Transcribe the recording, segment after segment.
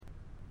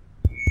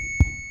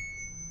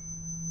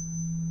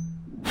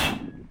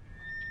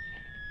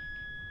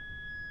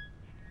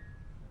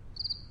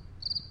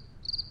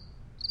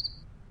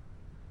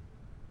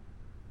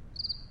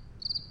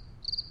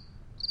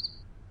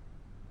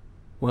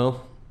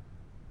Well,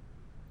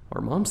 our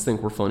moms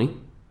think we're funny.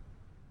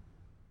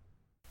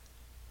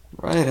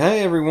 Right,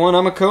 hey everyone,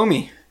 I'm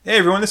Akomi. Hey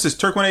everyone, this is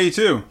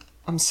Turk182.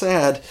 I'm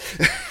sad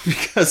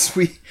because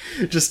we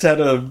just had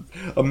a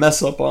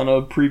mess up on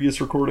a previous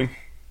recording.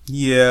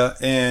 Yeah,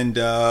 and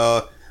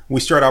we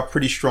start out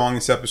pretty strong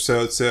this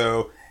episode,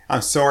 so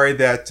I'm sorry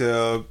that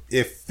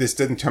if this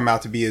didn't turn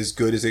out to be as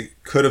good as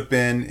it could have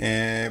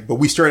been, but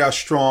we started out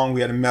strong, we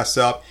had a mess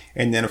up,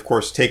 and then of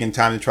course taking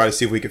time to try to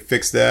see if we could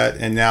fix that,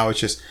 and now it's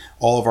just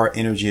all of our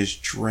energy is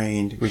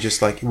drained. We're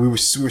just like, we were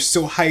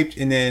so hyped,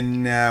 and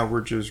then now we're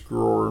just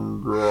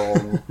growing.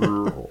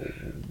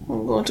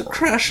 I'm going to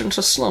crash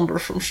into slumber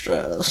from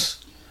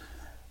stress.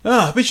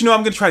 But you know,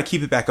 I'm going to try to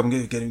keep it back. I'm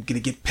going to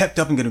get pepped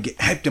up. I'm going to get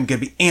hyped. I'm going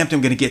to be amped.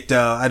 I'm going to get,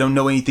 I don't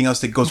know anything else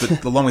that goes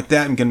along with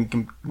that. I'm going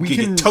to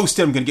get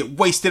toasted. I'm going to get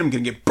wasted. I'm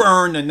going to get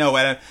burned. And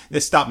no,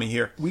 just stop me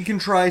here. We can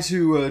try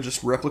to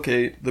just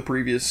replicate the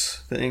previous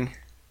thing.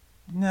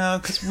 No,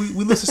 because we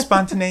lose the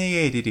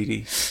spontaneity.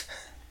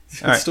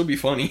 It'd right. Still be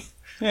funny.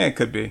 Yeah, it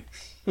could be.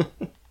 All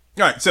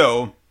right,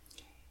 so,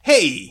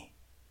 hey.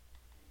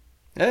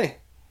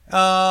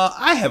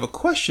 I have a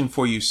question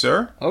for you,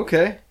 sir.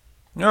 Okay.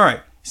 All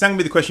right. It's not going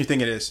to be the question you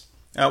think it is.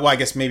 Well, I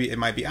guess maybe it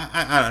might be.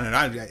 I don't know.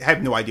 I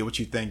have no idea what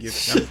you think.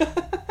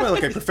 Well,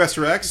 okay,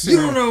 Professor X. You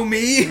don't know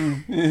me.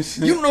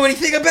 You don't know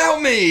anything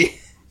about me.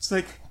 It's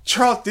like,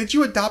 Charles, did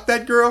you adopt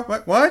that girl?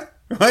 What?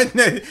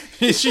 No,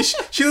 she lives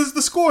at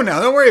the school now.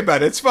 Don't worry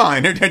about it. It's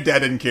fine. Her dad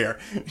didn't care.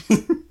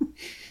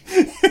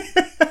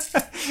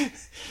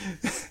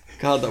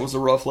 God, that was a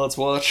rough Let's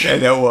Watch. Yeah,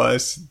 that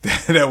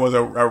was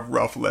a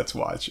rough Let's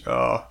Watch.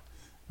 Oh,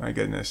 my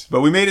goodness. But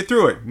we made it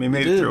through it. We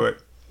made it through it.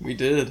 We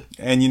did.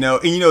 And you know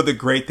the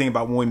great thing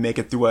about when we make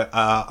it through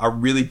a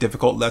really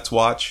difficult Let's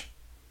Watch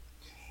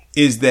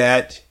is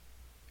that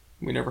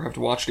we never have to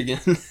watch it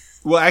again.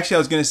 Well, actually, I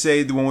was going to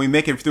say that when we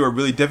make it through a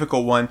really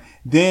difficult one,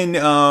 then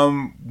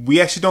we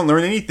actually don't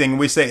learn anything.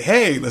 We say,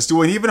 hey, let's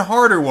do an even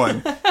harder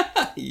one.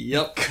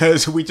 Yep.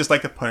 Because we just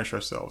like to punish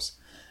ourselves.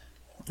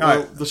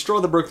 Well, the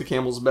straw that broke the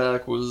camel's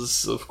back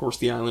was, of course,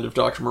 the island of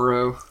Dr.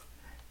 Moreau.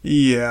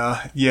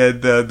 Yeah,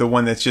 the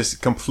one that's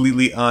just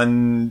completely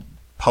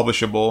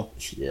unpublishable.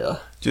 Yeah.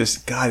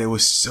 Just, God, it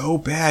was so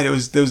bad.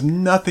 There was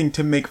nothing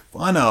to make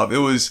fun of. It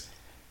was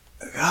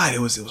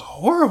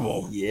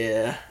horrible.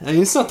 Yeah. I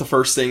mean, it's not the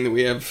first thing that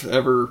we have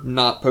ever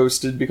not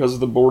posted because of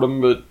the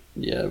boredom, but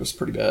yeah, it was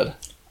pretty bad.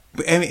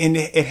 And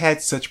it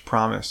had such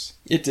promise.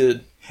 It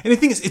did. And the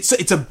thing is,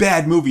 it's a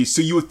bad movie,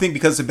 so you would think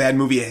because it's a bad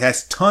movie, it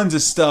has tons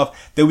of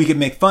stuff that we could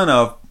make fun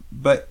of.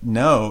 But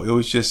no, it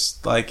was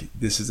just like,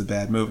 this is a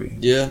bad movie.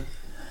 Yeah.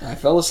 I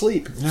fell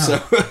asleep. No.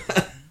 So.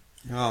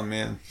 Oh,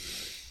 man.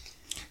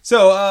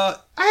 So, I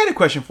had a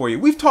question for you.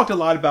 We've talked a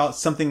lot about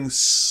something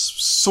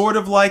sort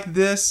of like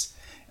this,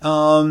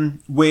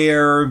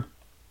 where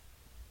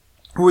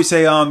we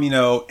say,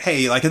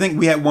 hey, like, I think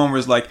we had one where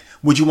it's like,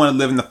 would you want to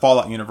live in the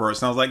Fallout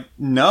universe? And I was like,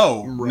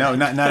 no, not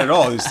at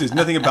all. There's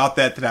nothing about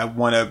that I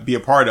want to be a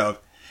part of.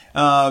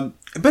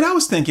 But I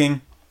was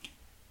thinking,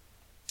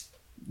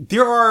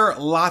 there are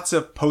lots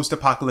of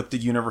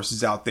post-apocalyptic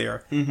universes out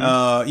there.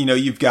 Mm-hmm.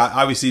 You've got,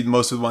 obviously,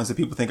 most of the ones that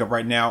people think of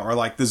right now are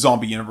like the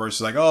zombie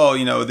universe. Like,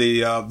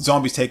 the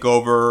zombies take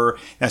over,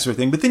 that sort of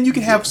thing. But then you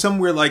can have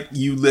somewhere like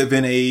you live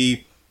in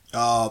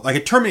like a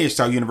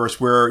Terminator-style universe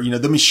where,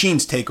 the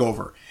machines take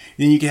over.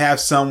 Then you can have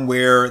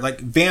somewhere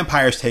like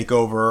vampires take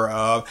over.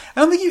 I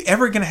don't think you're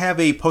ever going to have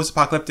a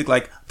post-apocalyptic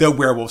like the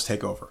werewolves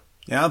take over.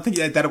 I don't think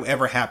that'll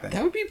ever happen.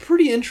 That would be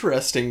pretty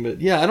interesting, but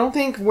yeah, I don't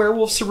think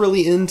werewolves are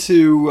really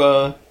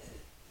into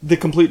the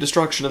complete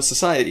destruction of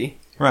society.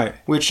 Right.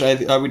 Which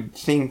I would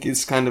think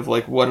is kind of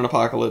like what an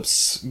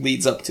apocalypse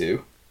leads up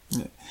to.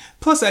 Yeah.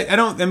 Plus, I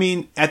don't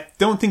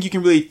think you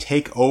can really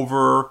take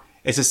over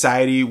a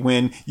society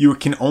when you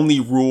can only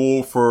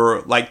rule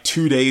for like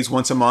 2 days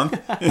once a month.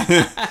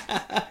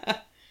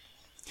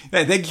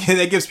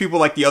 That gives people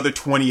like the other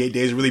 28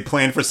 days really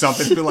plan for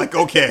something. They're like,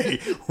 okay,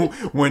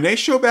 when they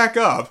show back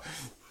up.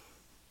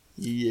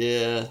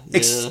 Yeah.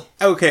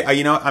 Okay,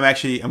 I'm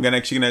actually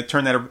gonna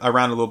turn that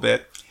around a little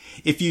bit.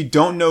 If you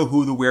don't know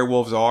who the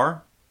werewolves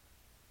are,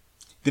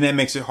 then that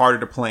makes it harder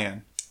to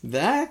plan.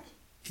 That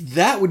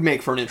would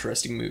make for an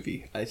interesting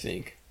movie, I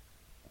think.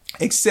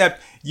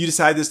 Except you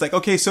decide this, like,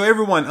 okay, so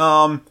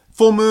everyone,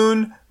 full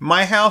moon,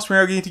 my house,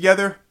 we're getting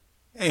together.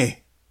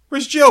 Hey,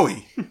 where's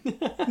Joey?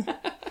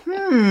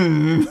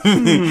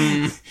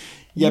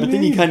 Yeah, but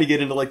then you kind of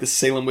get into like the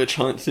Salem witch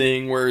hunt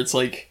thing where it's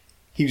like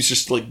he was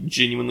just like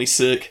genuinely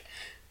sick.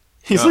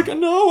 He's like,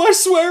 no, I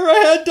swear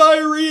I had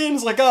diarrhea. And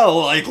it's like, a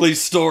likely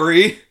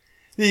story.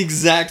 The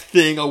exact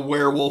thing a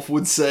werewolf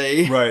would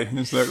say. Right.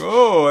 It's like,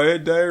 oh, I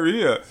had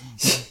diarrhea.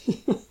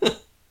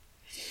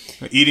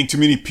 Eating too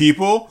many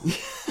people?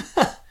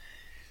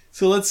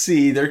 So let's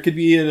see. There could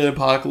be an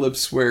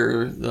apocalypse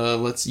where,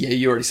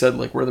 you already said,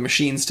 like, where the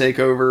machines take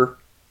over.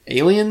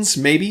 Aliens,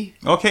 maybe?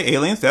 Okay,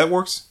 aliens, that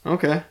works.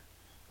 Okay.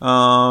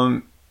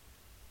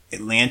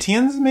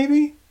 Atlanteans,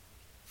 maybe?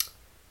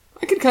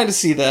 I could kind of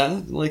see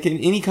that. Like, in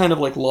any kind of,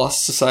 like,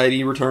 lost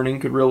society returning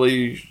could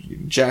really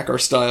jack our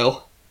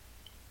style.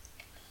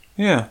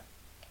 Yeah.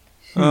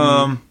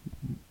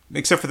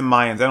 Except for the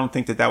Mayans. I don't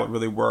think that would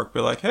really work.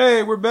 But like,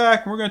 hey, we're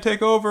back and we're going to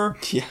take over.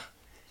 Yeah.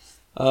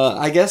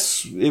 I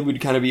guess it would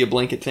kind of be a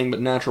blanket thing,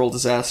 but natural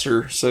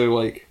disaster. So,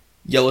 like,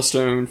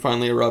 Yellowstone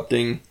finally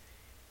erupting.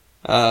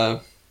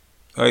 The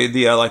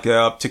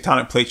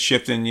tectonic plate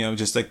shifting,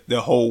 just like the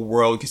whole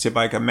world gets hit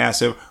by like a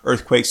massive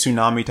earthquake,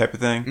 tsunami type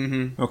of thing.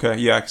 Mm-hmm. Okay,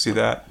 yeah, I can see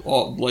that.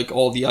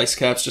 All the ice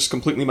caps just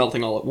completely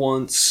melting all at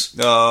once.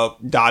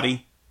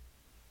 Dottie.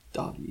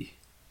 Help me.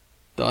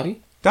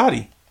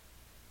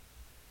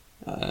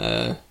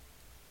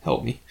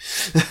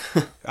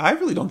 I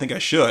really don't think I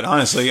should.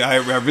 Honestly, I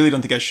really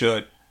don't think I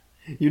should.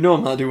 You know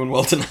I'm not doing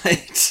well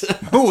tonight.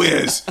 Who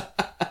is?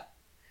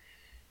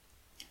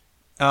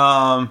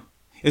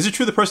 Is it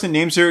true the person that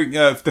names her,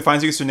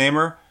 defines her gets to name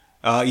her?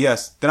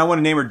 Yes. Then I want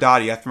to name her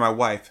Dottie after my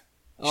wife.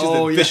 She's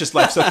the vicious,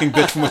 life-sucking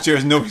bitch from which there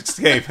is no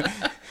escape.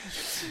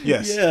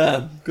 Yes.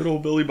 Yeah, good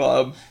old Billy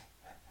Bob.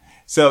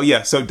 So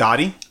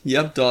Dottie.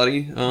 Yep,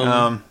 Dottie.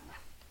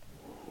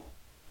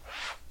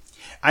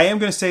 I am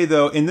going to say,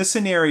 though, in this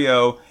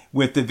scenario,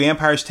 with the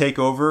vampires take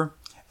over,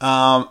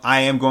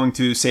 I am going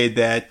to say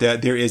that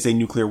there is a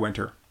nuclear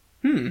winter.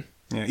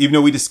 Even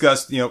though we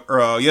discussed,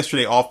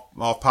 yesterday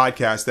off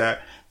podcast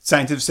that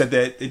scientists said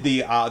that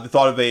the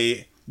thought of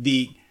the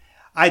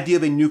idea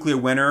of a nuclear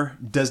winter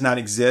does not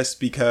exist,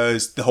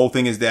 because the whole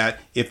thing is that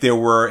if there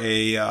were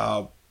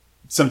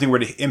something were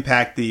to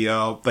impact the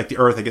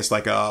Earth, I guess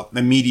like a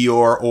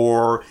meteor,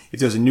 or if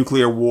there's a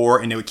nuclear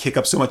war and it would kick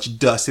up so much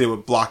dust that it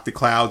would block the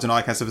clouds and all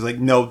that kind of stuff. It's like,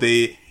 no,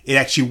 it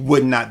actually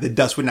would not, the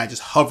dust would not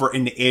just hover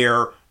in the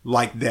air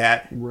like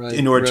that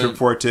in order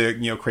for it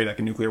to, create like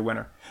a nuclear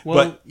winter. Well,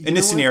 but in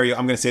this scenario,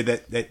 I'm going to say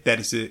that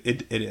is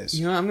it is.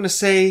 I'm going to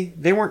say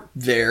they weren't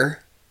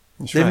there.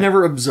 That's They've right.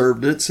 never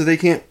observed it, so they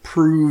can't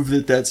prove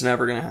that that's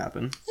never going to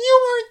happen.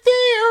 You weren't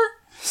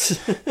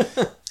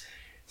there!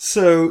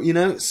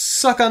 So,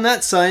 suck on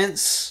that,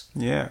 science.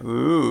 Yeah,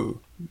 ooh.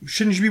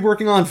 Shouldn't you be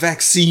working on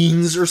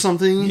vaccines or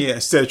something? Yeah,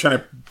 instead of trying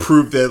to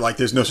prove that like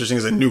there's no such thing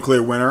as a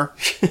nuclear winter.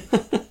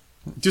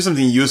 Do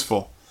something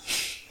useful.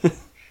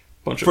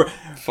 Bunch of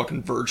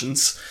fucking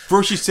virgins.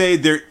 First you say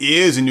there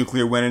is a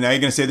nuclear winter, now you're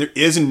going to say there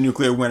isn't a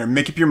nuclear winter.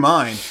 Make up your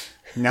mind.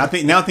 Now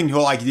think the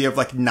whole idea of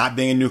like not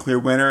being a nuclear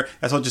winter,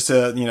 that's all just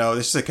it's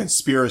just a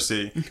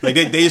conspiracy. Like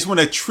they just want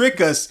to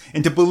trick us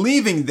into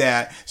believing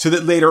that, so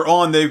that later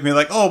on they'd be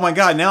like, oh my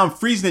god, now I'm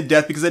freezing to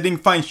death because I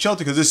didn't find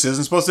shelter because this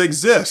isn't supposed to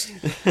exist.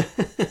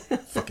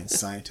 Fucking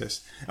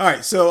scientists. All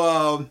right,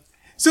 so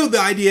the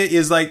idea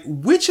is like,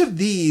 which of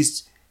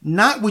these,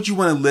 not what you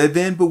want to live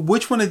in, but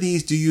which one of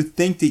these do you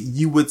think that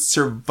you would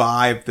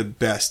survive the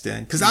best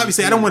in? Because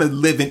obviously I don't want to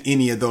live in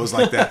any of those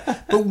like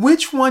that. But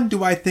which one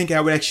do I think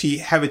I would actually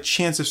have a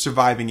chance of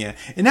surviving in?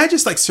 And not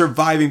just like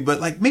surviving,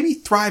 but like maybe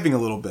thriving a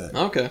little bit.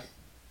 Okay.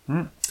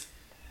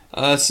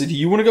 So do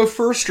you want to go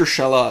first, or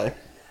shall I?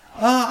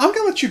 I'm going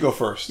to let you go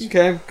first.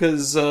 Okay,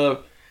 because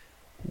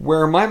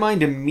where my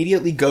mind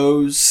immediately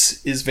goes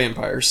is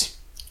vampires.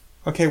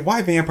 Okay,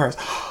 why vampires?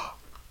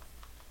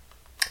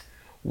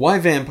 Why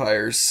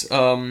vampires?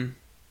 The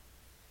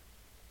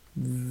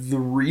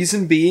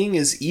reason being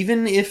is,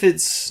 even if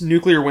it's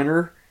nuclear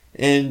winter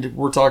and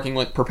we're talking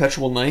like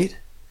perpetual night,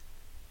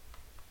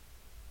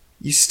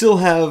 you still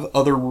have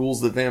other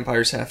rules that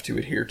vampires have to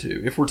adhere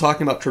to. If we're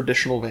talking about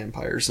traditional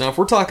vampires. Now, if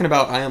we're talking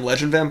about I Am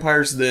Legend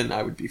vampires, then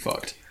I would be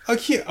fucked.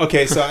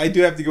 Okay, so I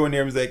do have to go in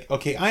there and be like,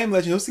 okay, I Am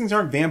Legend, those things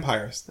aren't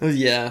vampires.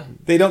 Yeah.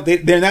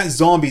 They're not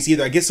zombies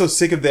either. I get so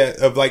sick of that,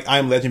 of like I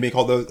Am Legend being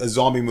called a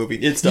zombie movie.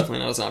 It's definitely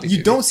not a zombie movie.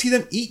 movie. Don't see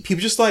them eat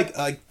people, just like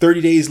 30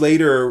 days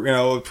later,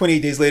 28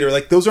 days later,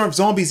 like those aren't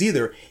zombies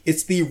either.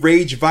 It's the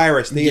rage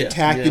virus. They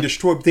attack, they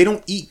destroy, but they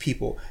don't eat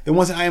people. The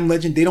ones in I Am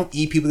Legend, they don't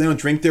eat people, they don't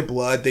drink their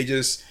blood, they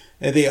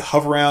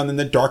hover around in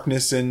the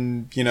darkness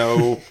and,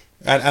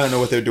 I don't know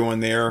what they're doing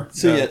there.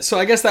 So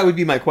I guess that would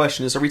be my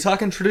question is, are we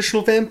talking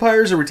traditional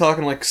vampires, or are we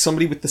talking like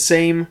somebody with the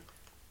same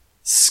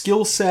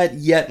skill set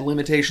yet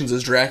limitations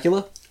as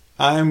Dracula?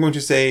 I'm going to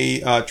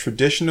say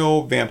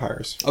traditional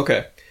vampires.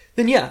 Okay.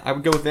 Then yeah, I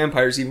would go with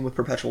vampires even with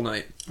perpetual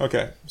night.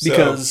 Okay.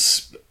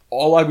 Because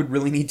all I would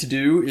really need to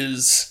do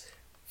is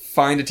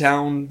find a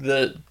town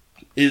that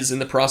is in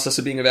the process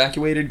of being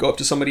evacuated, go up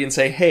to somebody and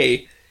say,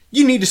 hey,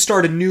 you need to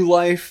start a new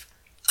life.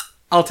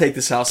 I'll take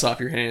this house off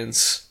your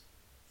hands.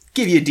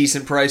 Give you a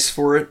decent price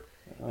for it.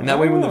 And that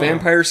way when the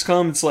vampires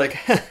come, it's like,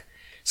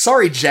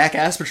 sorry,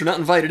 jackass, but you're not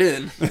invited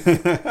in.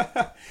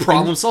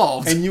 Problem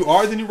solved. And you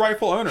are the new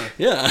rightful owner.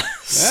 Yeah.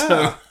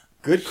 So,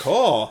 good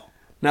call.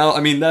 Now,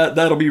 I mean,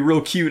 that'll be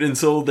real cute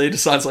until they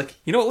decide, it's like,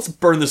 you know what, let's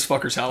burn this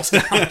fucker's house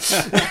down.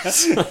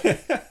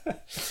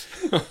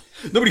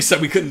 Nobody said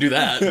we couldn't do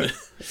that.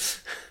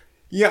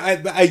 Yeah,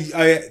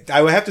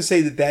 I would have to say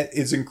that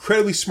is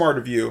incredibly smart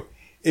of you,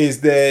 is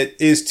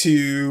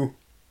to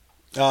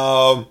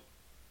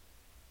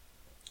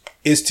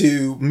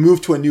move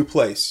to a new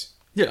place.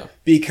 Yeah.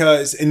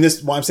 Because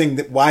why I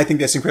think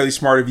that's incredibly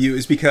smart of you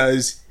is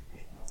because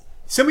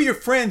some of your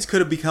friends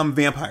could have become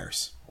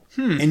vampires.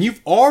 And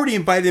you've already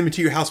invited them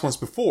into your house once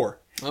before.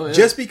 Oh, yeah.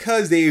 Just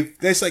because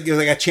that's like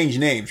I changed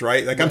names,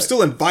 right? Like I'm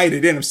still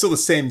invited in. I'm still the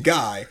same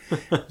guy.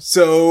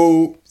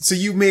 so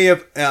you may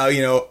have,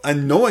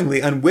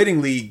 unknowingly,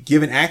 unwittingly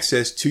given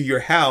access to your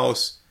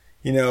house,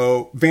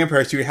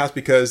 vampires to your house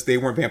because they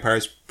weren't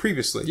vampires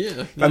previously.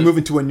 Yeah. If I move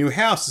into a new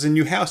house, it's a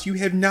new house. You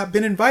have not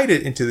been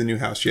invited into the new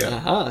house yet.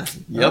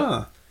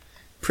 Yep.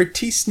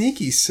 Pretty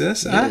sneaky,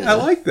 sis. Yeah. I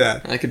like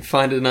that. I could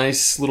find a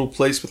nice little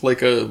place with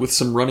with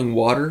some running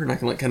water, and I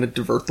can kind of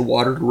divert the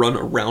water to run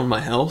around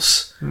my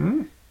house.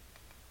 Mm-hmm.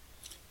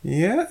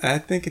 Yeah, I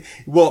think.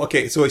 Well,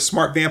 okay. So,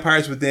 smart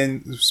vampires would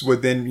then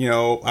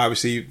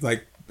obviously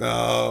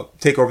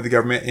take over the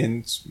government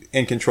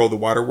and control the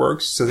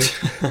waterworks. So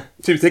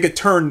they could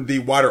turn the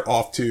water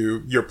off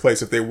to your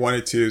place if they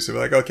wanted to. So,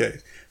 they're like, okay.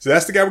 So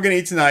that's the guy we're going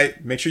to eat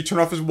tonight. Make sure you turn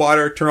off his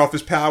water, turn off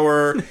his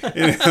power,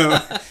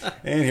 and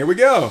here we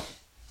go.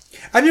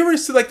 I've never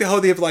understood the whole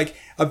idea of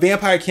a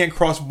vampire can't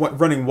cross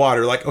running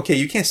water. Okay,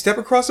 you can't step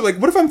across it.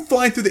 What if I'm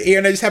flying through the air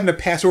and I just happen to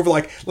pass over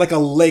like a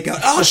lake?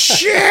 Oh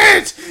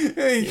shit!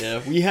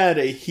 Yeah, we had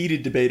a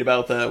heated debate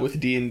about that with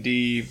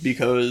D&D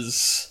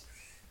because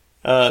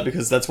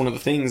that's one of the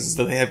things is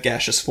that they have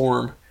gaseous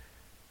form,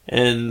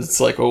 and it's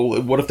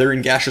what if they're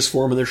in gaseous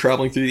form and they're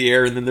traveling through the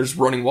air and then there's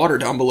running water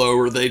down below?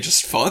 Are they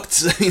just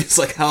fucked? It's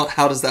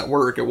how does that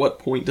work? At what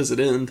point does it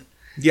end?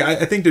 Yeah,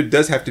 I think there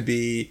does have to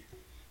be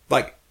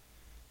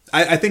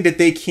I think that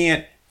they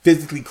can't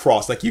physically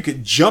cross. You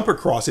could jump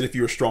across it if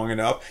you were strong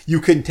enough. You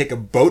couldn't take a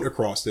boat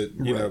across it,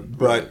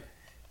 But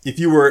if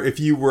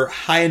you were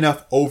high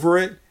enough over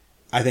it,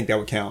 I think that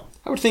would count.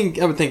 I would think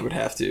it would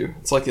have to.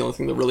 It's the only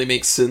thing that really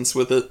makes sense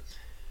with it.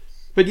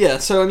 But yeah,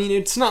 so I mean,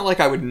 it's not like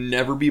I would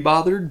never be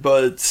bothered,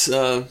 but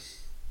the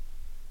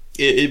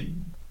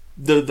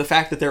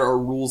fact that there are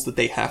rules that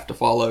they have to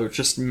follow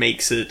just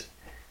makes it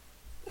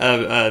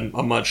a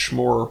much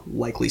more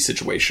likely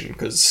situation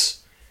because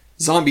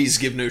zombies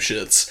give no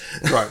shits.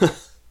 Right.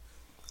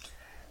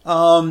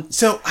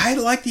 So I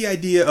like the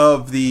idea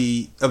of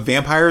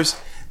vampires,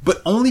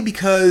 but only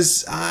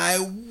because I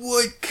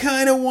would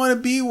kind of want to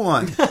be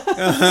one.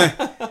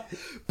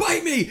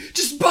 Bite me!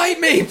 Just bite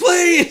me,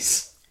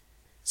 please!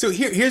 So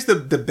here's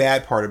the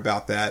bad part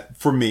about that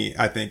for me.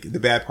 I think the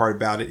bad part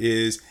about it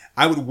is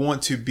I would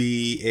want to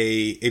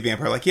be a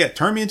vampire.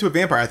 Turn me into a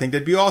vampire. I think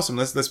that'd be awesome.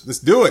 Let's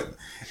do it.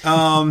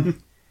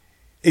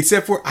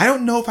 Except for I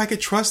don't know if I could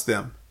trust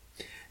them.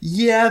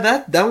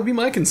 Yeah, that would be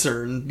my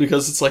concern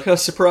because it's a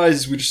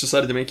surprise. We just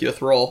decided to make you a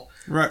thrall,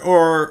 right?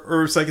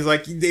 Or it's they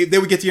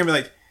would get to you and be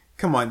like,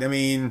 "Come on, I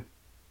mean,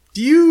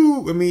 do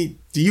you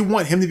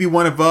want him to be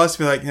one of us?"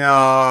 Be like,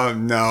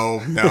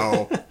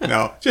 no,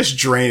 just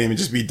drain him and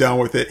just be done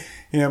with it.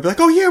 Be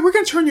like, "Oh yeah, we're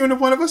gonna turn you into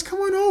one of us.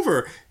 Come on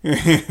over."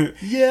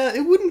 Yeah,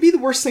 it wouldn't be the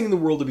worst thing in the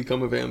world to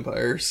become a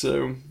vampire.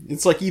 So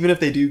it's even if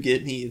they do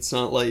get me, it's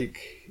not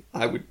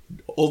I would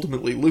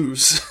ultimately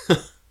lose.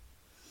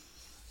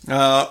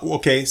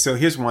 Okay, so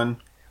here's one.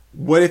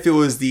 What if it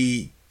was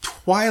the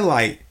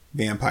Twilight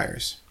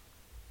vampires?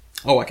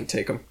 Oh, I could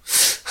take them.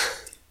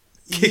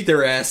 Kick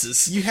their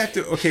asses. You have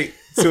to. Okay,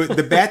 so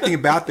the bad thing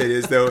about that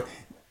is though,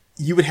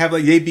 you would have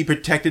they'd be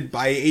protected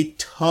by a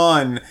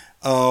ton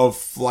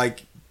of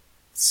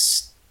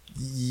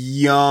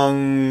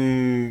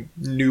young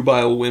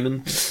nubile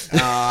women.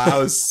 I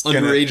was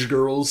underage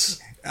girls.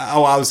 I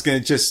was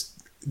gonna just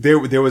there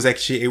was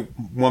actually a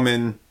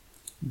woman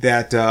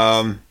that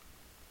I'm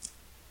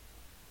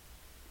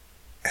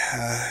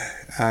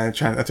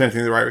trying to think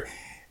of the right way.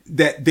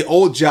 That the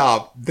old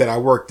job that I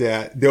worked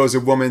at, there was a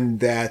woman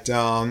that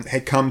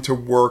had come to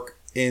work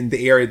in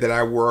the area that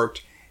I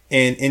worked,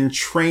 and in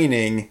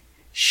training,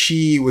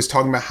 she was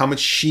talking about how much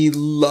she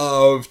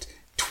loved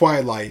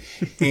Twilight,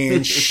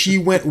 and she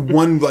went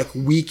one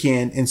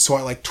weekend and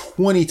saw it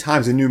 20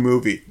 times a new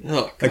movie,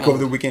 over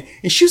the weekend,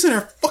 and she was in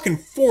her fucking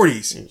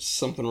 40s. There's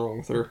something wrong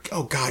with her.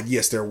 Oh God,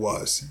 yes, there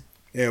was.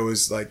 It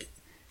was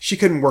she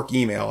couldn't work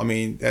email. I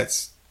mean,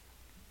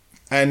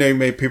 I know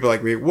many people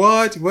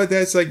what?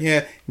 That's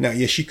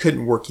she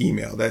couldn't work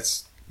email.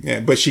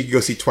 But she could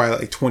go see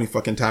Twilight 20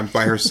 fucking times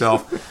by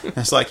herself. And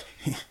it's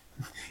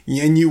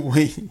and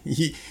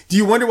do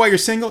you wonder why you're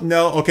single?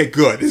 No? Okay,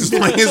 good. As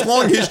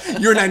long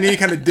as you're not in any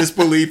kind of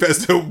disbelief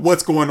as to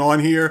what's going on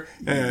here,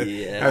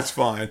 that's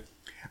fine.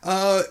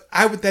 I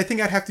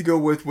think I'd have to go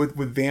with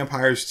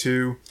vampires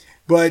too.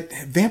 But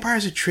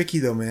vampires are tricky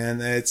though,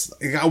 man.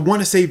 I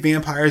want to say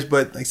vampires,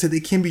 but like I said, they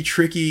can be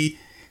tricky.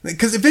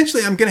 Because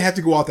eventually I'm going to have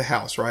to go out the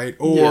house, right?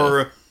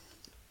 Or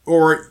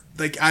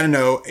I don't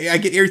know, I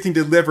get everything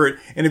delivered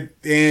and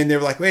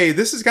they're like, hey,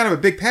 this is kind of a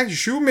big package.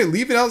 Should we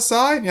leave it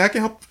outside? Yeah, I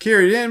can help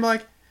carry it in. I'm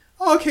like,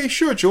 oh, okay,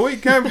 sure, Joey.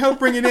 Can I help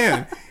bring it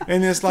in?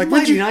 And it's like,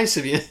 might be nice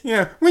of you.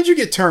 Yeah. When'd you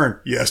get turned?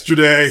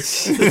 Yesterday.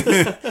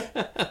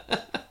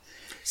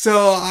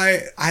 So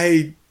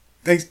I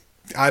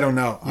don't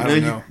know. I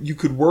don't know. You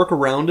could work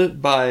around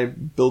it by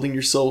building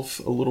yourself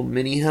a little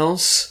mini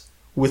house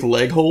with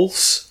leg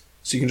holes.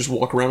 So you can just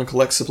walk around and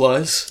collect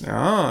supplies.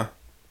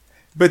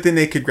 But then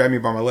they could grab me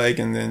by my leg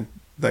and then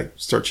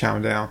start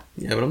chowing down.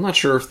 Yeah, but I'm not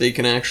sure if they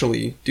can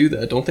actually do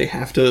that. Don't they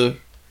have to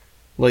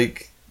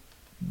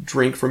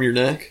drink from your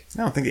neck?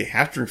 I don't think they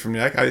have to drink from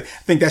your neck. I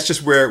think that's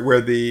just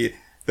where the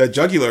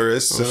jugular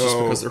is. So It's just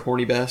because they're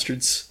horny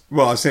bastards.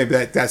 well, I'm saying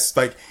that's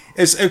like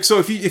so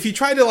if you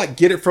try to like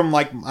get it from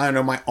like I don't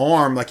know my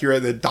arm, like you're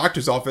at the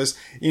doctor's office,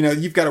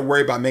 you've got to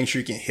worry about making sure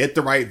you can hit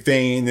the right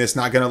vein. That's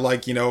not gonna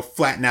like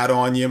flatten out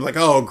on you. I'm like,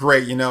 oh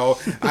great,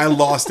 I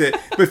lost it.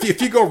 But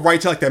if you go right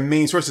to like the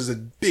main source, there's a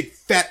big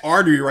fat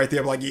artery right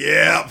there. I'm like,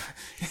 yep.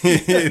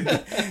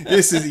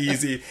 This is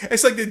easy.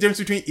 It's like the difference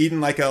between eating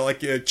like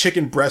a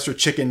chicken breast or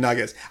chicken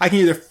nuggets. I can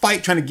either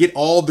fight trying to get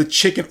all the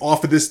chicken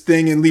off of this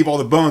thing and leave all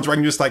the bones, or I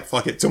can just like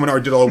fuck it. Someone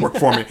already did all the work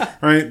for me,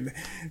 right?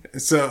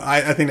 So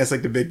I think that's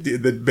like the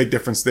big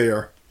difference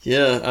there.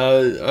 Yeah.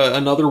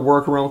 Another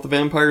workaround with the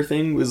vampire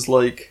thing was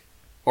like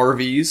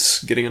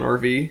RVs, getting an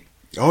RV.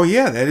 Oh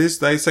yeah,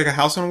 that's like a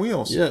house on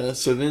wheels. Yeah.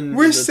 So then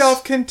We're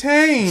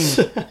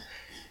self-contained.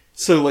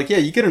 So like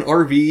you get an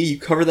RV, you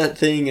cover that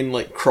thing in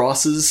like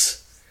crosses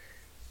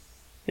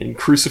and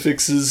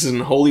crucifixes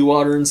and holy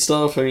water and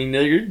stuff. I mean,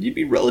 you'd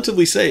be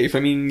relatively safe.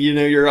 I mean,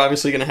 you're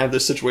obviously going to have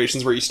those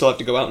situations where you still have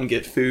to go out and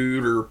get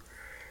food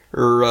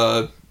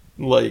or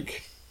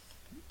like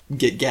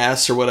get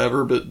gas or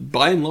whatever, but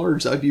by and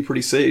large, that'd be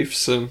pretty safe.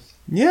 So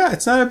yeah,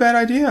 it's not a bad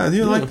idea. I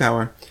do like that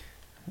one.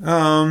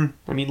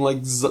 I mean,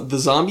 like the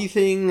zombie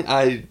thing,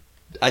 I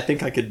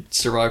think I could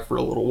survive for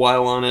a little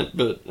while on it,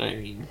 but I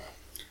mean,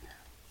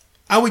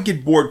 I would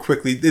get bored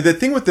quickly. The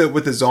thing with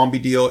the zombie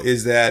deal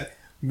is that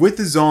with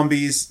the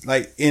zombies,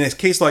 like in a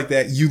case like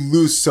that, you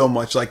lose so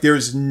much. Like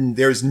there's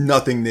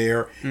nothing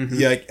there. Mm-hmm.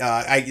 Like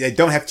I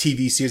don't have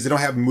TV series, I don't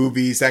have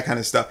movies, that kind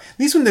of stuff. At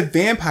least in the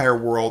vampire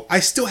world, I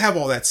still have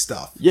all that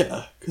stuff.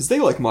 yeah, because they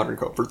like modern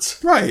comforts.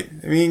 Right.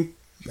 I mean,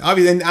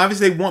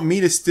 obviously they want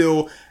me to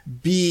still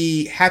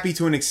be happy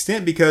to an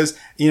extent because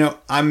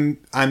I'm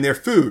their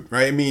food,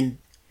 right? I mean,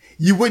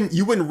 you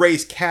wouldn't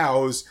raise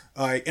cows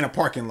in a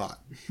parking lot,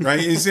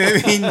 right?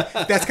 I mean,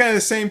 that's kind of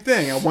the same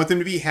thing. I want them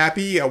to be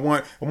happy. I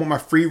want my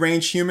free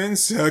range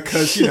humans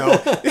because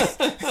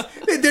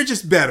they're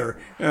just better.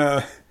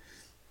 Yeah,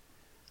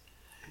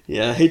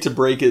 I hate to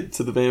break it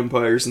to the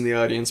vampires in the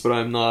audience, but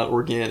I'm not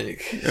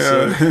organic.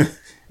 So.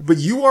 But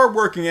you are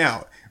working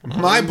out.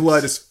 My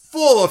blood is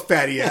full of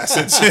fatty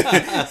acids.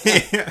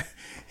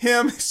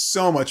 Him,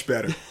 so much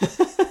better.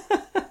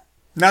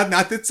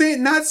 Not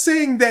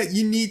saying that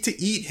you need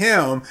to eat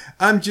him.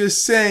 I'm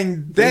just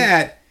saying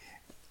that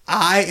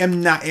I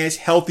am not as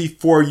healthy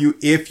for you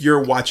if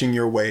you're watching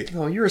your weight.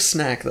 Oh, you're a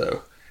snack,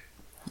 though.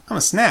 I'm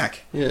a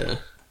snack. Yeah.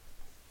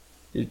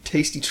 You're a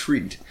tasty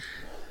treat.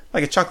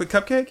 Like a chocolate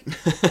cupcake?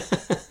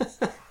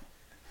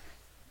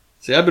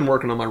 See, I've been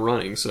working on my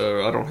running,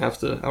 so I don't have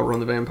to outrun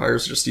the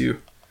vampires, just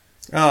you.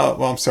 Oh,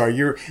 well, I'm sorry.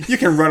 You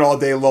can run all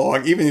day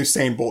long. Even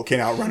Usain Bolt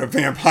can't outrun a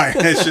vampire.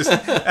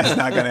 That's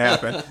not going to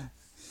happen.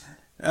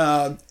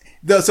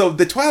 So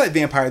the Twilight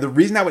vampire, the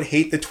reason I would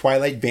hate the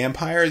Twilight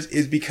vampires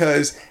is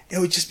because they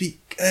would just be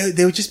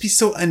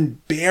so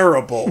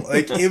unbearable.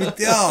 Like,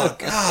 oh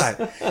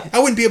god, I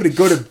wouldn't be able to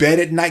go to bed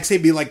at night because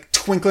they'd be like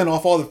twinkling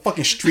off all the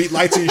fucking street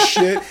lights and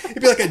shit.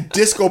 It'd be like a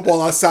disco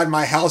ball outside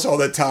my house all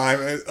the time.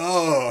 And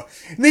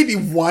they'd be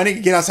wanting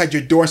to get outside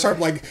your door and start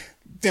like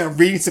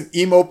reading some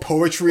emo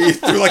poetry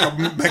through like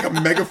a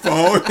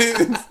megaphone.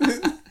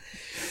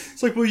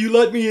 It's like, will you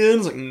let me in?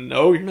 It's like,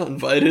 no, you're not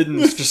invited. And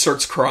it just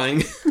starts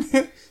crying.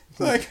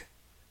 Like,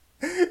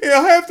 yeah,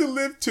 I have to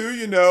live too,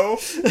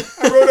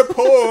 I wrote a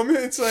poem.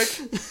 It's like,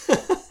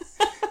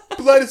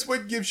 blood is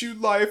what gives you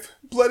life.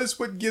 Blood is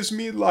what gives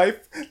me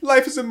life.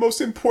 Life is the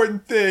most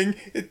important thing.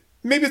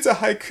 Maybe it's a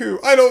haiku.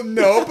 I don't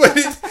know, but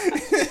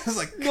it's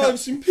like...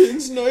 Knives and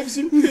pins,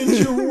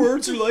 your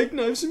words are like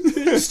knives and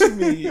pins to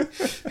me.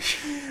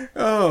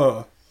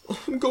 Oh.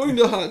 I'm going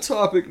to Hot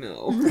Topic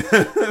now.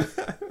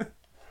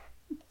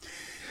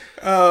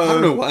 I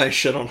don't know why I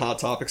shit on Hot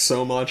Topic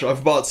so much.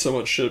 I've bought so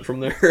much shit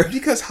from there.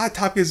 Because Hot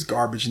Topic is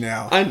garbage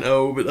now. I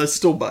know, but I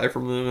still buy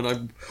from them, and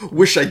I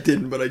wish I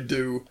didn't, but I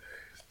do.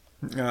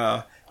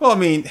 Well, I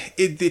mean,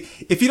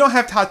 if you don't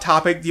have Hot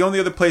Topic, the only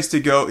other place to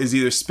go is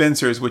either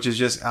Spencer's, which is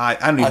just, I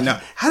don't even know.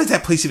 How does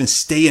that place even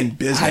stay in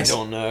business? I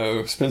don't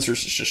know.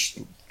 Spencer's is just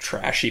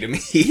trashy to me.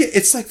 Yeah,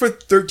 it's like for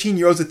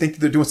 13-year-olds that think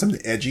that they're doing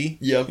something edgy.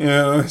 Yep.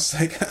 It's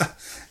like...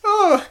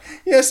 Oh,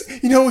 yes,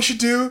 you know what we should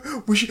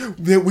do?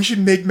 We should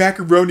make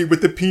macaroni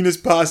with the penis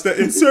pasta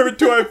and serve it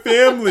to our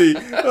family.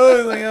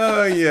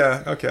 Oh,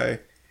 yeah, okay.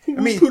 I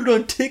mean, put it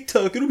on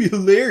TikTok, it'll be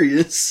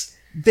hilarious.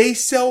 They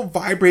sell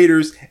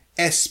vibrators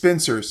at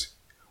Spencer's.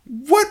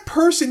 What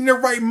person in their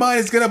right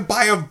mind is going to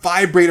buy a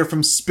vibrator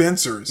from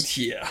Spencer's?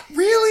 Yeah.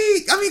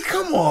 Really? I mean,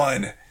 come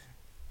on.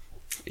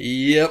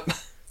 Yep.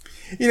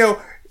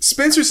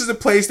 Spencer's is a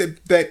place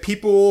that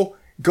people...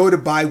 go to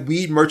buy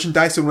weed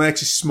merchandise and want to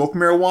actually smoke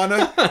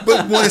marijuana,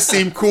 but want to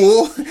seem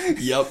cool.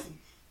 Yep.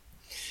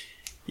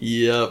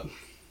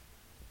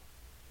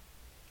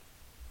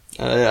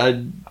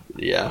 I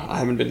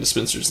haven't been to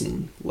Spencer's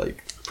in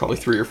like probably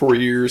 3 or 4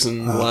 years,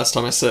 and the last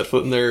time I set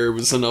foot in there it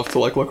was enough to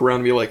like look around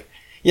and be like,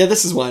 yeah,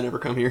 this is why I never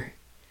come here.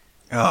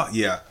 Oh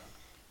yeah,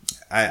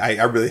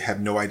 I really have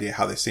no idea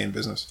how they stay in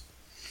business.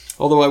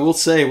 Although I will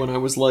say, when I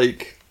was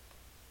like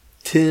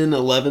 10,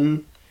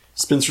 11,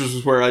 Spencer's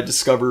was where I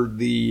discovered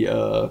the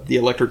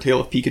Electric Tale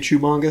of Pikachu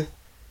manga.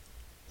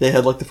 They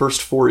had like the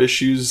first 4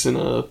 issues in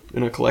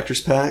a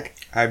collector's pack.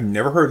 I've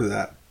never heard of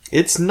that.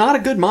 It's not a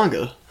good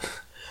manga.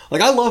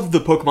 Like, I love the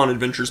Pokemon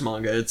Adventures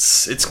manga.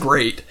 It's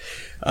great.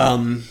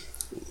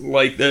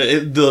 Like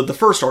the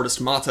first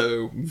artist,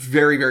 Mato,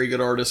 very, very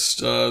good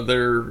artist.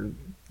 They're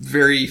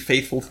very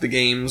faithful to the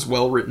games,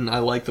 well written. I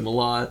like them a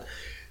lot.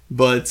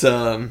 But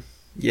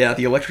yeah,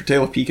 the Electric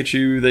Tale of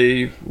Pikachu,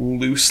 they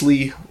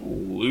loosely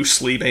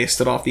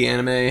based it off the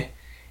anime,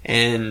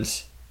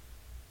 and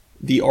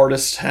the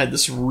artist had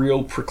this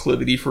real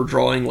proclivity for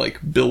drawing like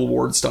Bill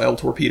Ward style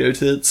torpedo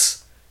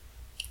tits,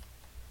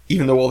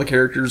 even though all the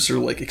characters are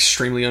like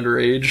extremely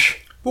underage.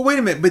 But wait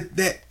a minute,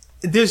 but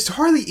there's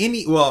hardly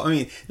any. Well, I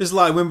mean, there's a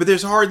lot of women, but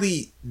there's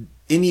hardly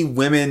any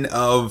women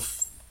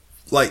of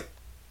like.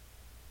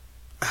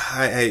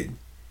 Yeah,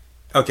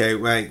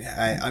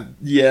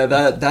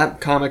 that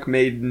comic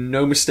made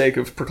no mistake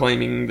of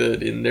proclaiming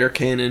that in their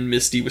canon,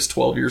 Misty was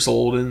 12 years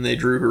old, and they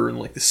drew her in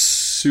like this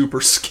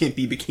super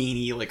skimpy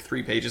bikini like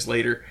 3 pages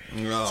later.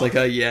 Oh. It's like,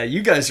 yeah,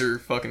 you guys are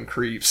fucking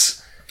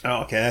creeps.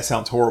 Oh, okay, that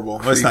sounds horrible.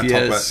 Let's not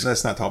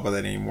talk about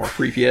that anymore.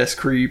 Creepy ass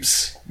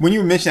creeps. When you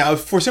were mentioning,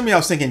 for some reason I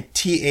was thinking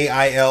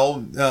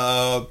TAIL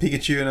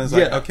Pikachu, and I was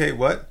like, okay,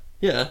 what?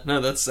 Yeah, no,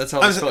 that's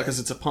how they spell it because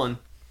it's a pun.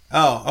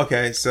 Oh,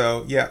 okay.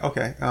 So yeah,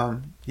 okay.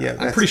 Yeah,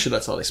 I'm pretty sure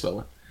that's how they spell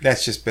it.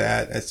 That's just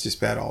bad. That's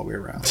just bad all the way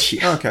around.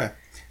 Yeah. Okay.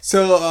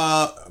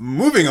 So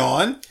moving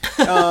on.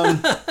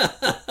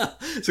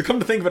 So come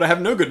to think of it, I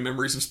have no good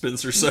memories of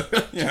Spencer. So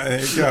yeah, there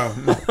you go.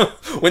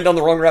 Went down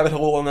the wrong rabbit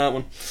hole on that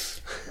one.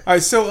 All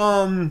right.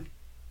 So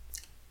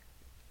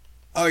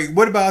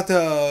what about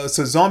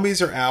so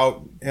zombies are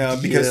out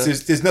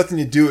because there's nothing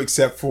to do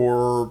except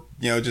for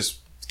just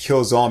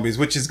kill zombies,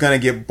 which is going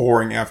to get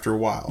boring after a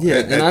while. Yeah,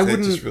 it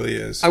just really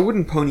is. I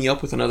wouldn't pony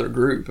up with another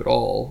group at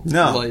all.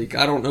 No. Like,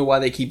 I don't know why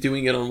they keep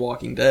doing it on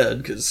Walking Dead,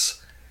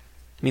 because,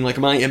 I mean, like,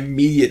 my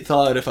immediate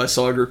thought if I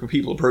saw a group of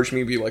people approach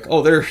me would be like,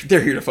 oh, they're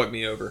here to fuck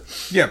me over.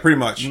 Yeah, pretty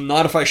much.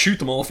 Not if I shoot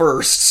them all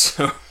first,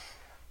 so...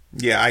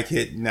 Yeah, I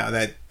can't... No,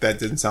 that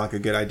doesn't sound like a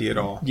good idea at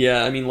all.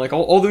 Yeah, I mean, like,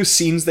 all those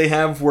scenes they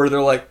have where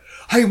they're like,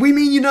 hey, we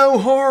mean you no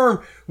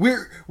harm.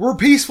 We're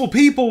peaceful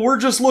people. We're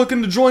just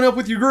looking to join up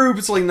with your group.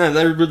 It's like, no,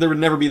 there would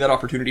never be that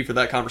opportunity for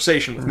that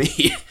conversation with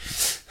me.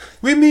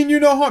 We mean you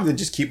no harm. Then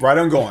just keep right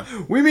on going.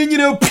 We mean you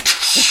no...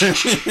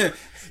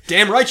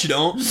 Damn right you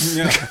don't.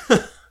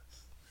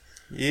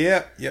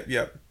 Yeah.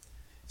 Yep.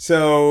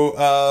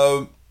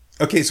 So,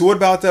 okay, so what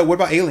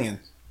about Alien?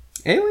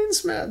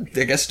 Aliens, man?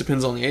 I guess it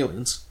depends on the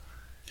aliens.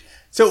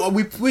 So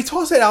we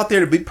toss that out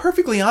there. To be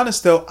perfectly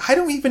honest, though, I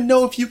don't even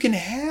know if you can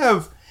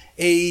have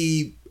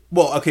a...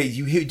 Well, okay,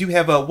 you do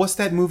have a... What's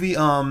that movie?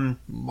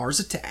 Mars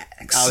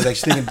Attacks. I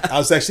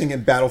was actually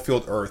thinking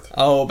Battlefield Earth.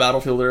 Oh,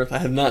 Battlefield Earth. I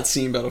have not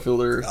seen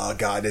Battlefield Earth. Oh,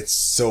 God, it's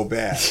so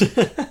bad.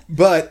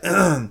 But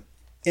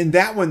in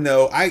that one,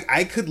 though,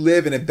 I could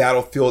live in a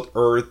Battlefield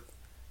Earth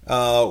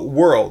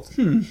world.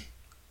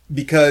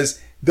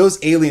 Because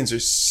those aliens are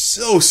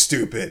so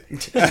stupid.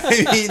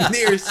 I mean,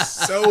 they're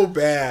so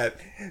bad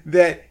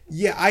that,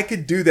 yeah, I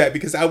could do that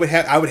because I would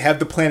have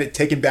the planet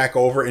taken back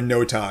over in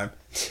no time.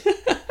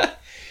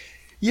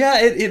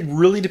 Yeah, it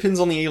really depends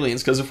on the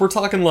aliens, because if we're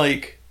talking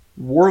like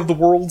War of the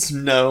Worlds,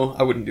 no,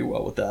 I wouldn't do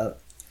well with that.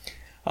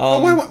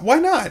 Why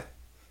not?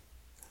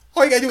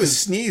 All you gotta do is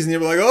sneeze and you're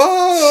like,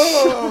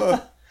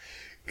 oh!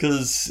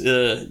 Because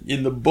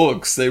in the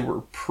books they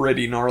were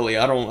pretty gnarly.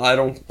 I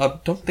don't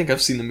think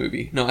I've seen the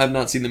movie. No, I have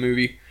not seen the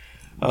movie.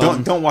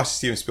 Don't watch the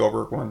Steven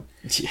Spielberg one.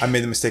 Yeah. I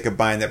made the mistake of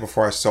buying that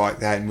before I saw it.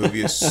 That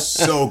movie is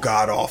so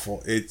god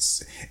awful.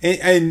 It's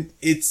I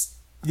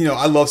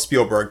love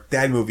Spielberg.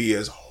 That movie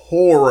is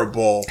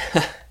horrible.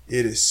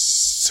 It is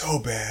so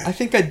bad. I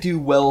think I'd do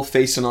well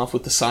facing off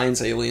with the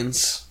science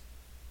aliens.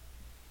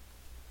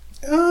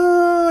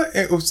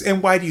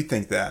 And why do you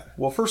think that?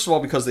 Well, first of all,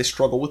 because they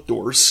struggle with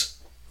doors.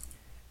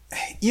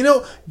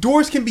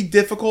 Doors can be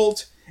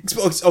difficult.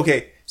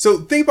 Okay,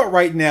 so think about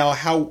right now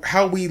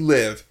how we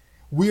live.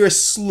 We are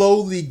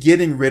slowly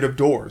getting rid of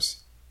doors.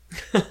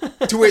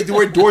 to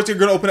where doors are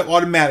going to open up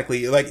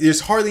automatically. Like,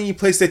 there's hardly any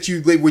place that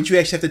you live where you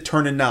actually have to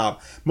turn a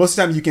knob. Most of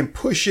the time you can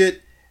push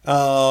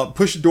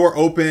the door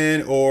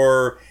open,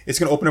 or it's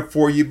going to open up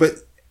for you.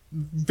 But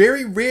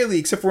very rarely,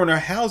 except for in our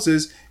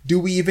houses, do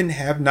we even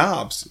have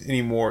knobs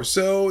anymore.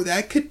 So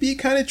that could be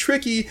kind of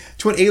tricky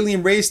to an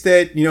alien race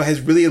that,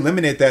 has really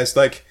eliminated that. It's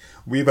like,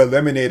 we've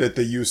eliminated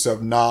the use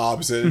of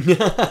knobs. And,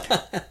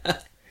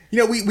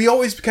 we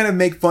always kind of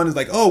make fun of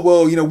like, oh,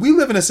 well, we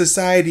live in a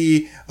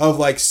society of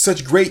like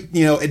such great,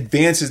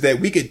 advances that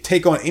we could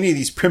take on any of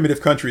these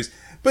primitive countries.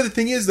 But the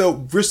thing is,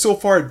 though, we're so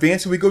far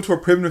advanced when we go to a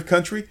primitive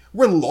country,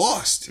 we're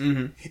lost.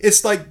 Mm-hmm.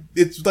 It's like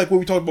what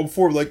we talked about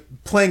before, like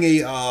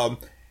playing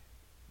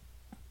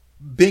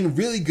being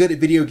really good at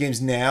video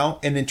games now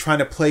and then trying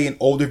to play an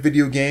older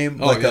video game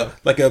like a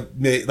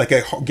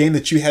game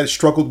that you had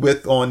struggled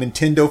with on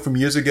Nintendo from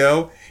years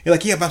ago. You're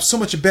like, yeah, but I'm so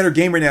much a better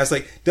gamer now. It's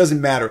like, doesn't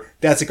matter.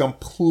 That's a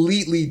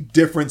completely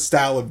different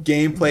style of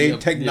gameplay,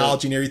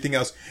 technology, and everything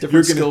else.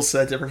 Different skill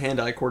set, different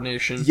hand-eye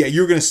coordination. Yeah,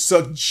 you're going to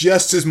suck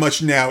just as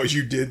much now as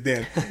you did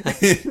then.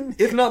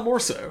 If not more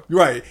so.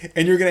 Right.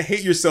 And you're going to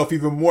hate yourself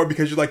even more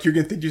because you're going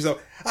to think to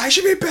yourself, I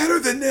should be better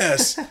than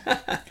this.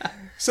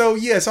 So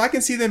I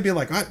can see them being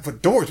like,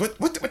 what doors? What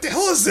the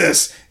hell is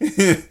this?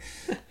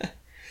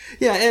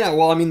 Yeah, and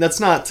well, I mean, that's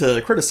not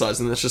to criticize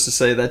them. That's just to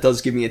say that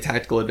does give me a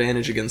tactical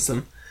advantage against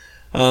them.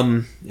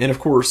 And of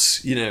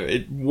course,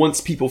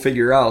 once people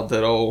figure out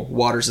that,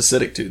 water's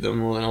acidic to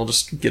them, well, then I'll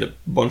just get a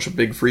bunch of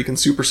big freaking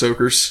super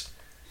soakers.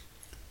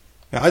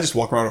 Yeah, I just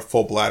walk around with a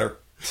full bladder.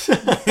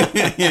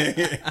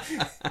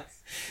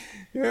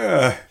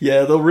 Yeah.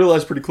 Yeah, they'll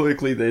realize pretty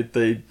quickly that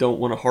they don't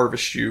want to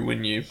harvest you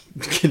when you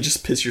can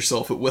just piss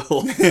yourself at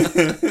will.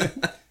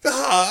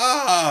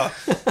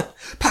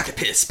 Pocket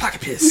piss.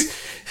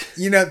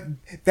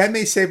 That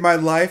may save my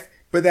life,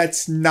 but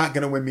that's not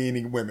going to win me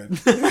any women.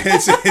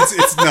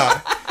 It's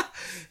not.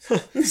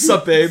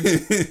 Sup, babe?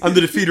 I'm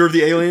the defeater of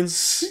the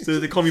aliens.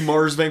 They call me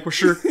Mars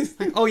Vanquisher.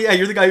 Like, oh yeah,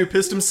 you're the guy who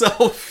pissed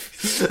himself.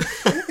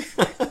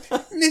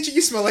 Ninja,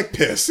 you smell like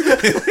piss.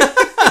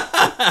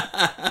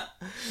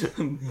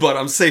 But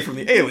I'm safe from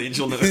the aliens,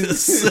 you'll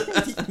notice.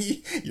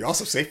 You're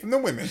also safe from the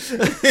women.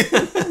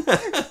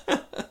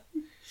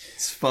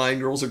 It's fine,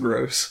 girls are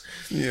gross.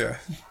 Yeah.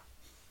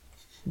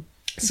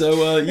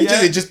 So,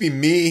 It'd just be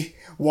me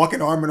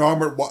walking arm in arm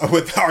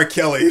with R.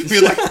 Kelly. It'd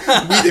be like,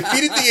 we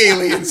defeated the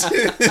aliens.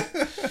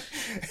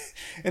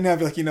 And I'd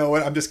be like, you know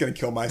what? I'm just going to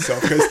kill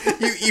myself. Because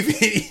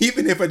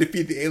even if I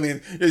defeat the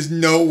aliens, there's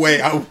no way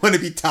I want to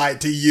be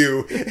tied to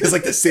you as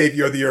like the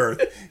savior of the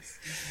earth.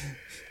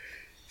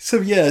 So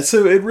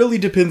it really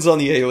depends on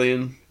the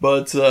alien.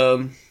 But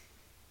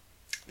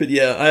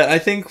yeah, I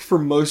think for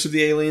most of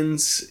the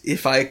aliens,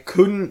 if I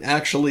couldn't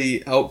actually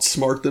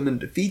outsmart them and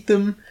defeat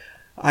them,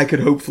 I could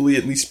hopefully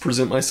at least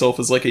present myself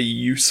as like a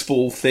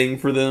useful thing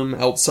for them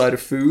outside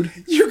of food.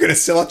 You're going to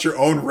sell out your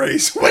own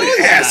race. What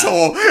an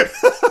asshole.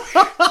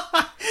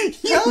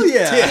 Hell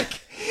yeah.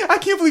 Dick. I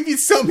can't believe you'd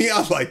sell me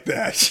out like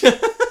that.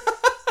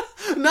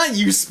 Not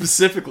you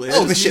specifically.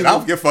 Oh, the shit. I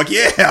don't give a fuck.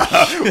 Yeah.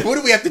 What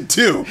do we have to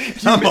do?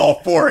 I'm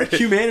all for it.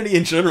 Humanity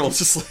in general is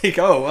just like,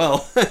 oh,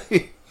 well.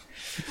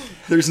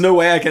 There's no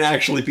way I can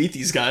actually beat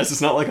these guys.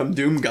 It's not like I'm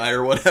Doom Guy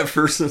or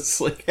whatever. So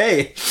it's like,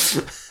 hey.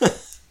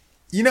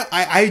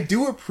 I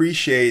do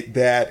appreciate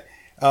that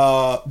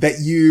that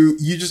you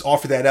just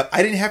offer that up.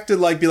 I didn't have to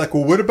be like,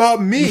 well, what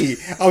about me?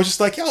 I was just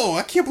like, oh,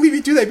 I can't believe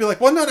you do that. I'd be like,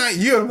 well, no, not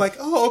you. I'm like,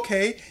 oh,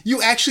 okay.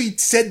 You actually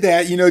said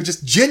that,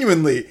 just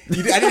genuinely. I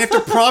didn't have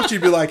to prompt you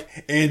to be like,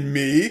 and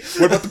me?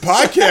 What about the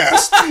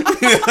podcast?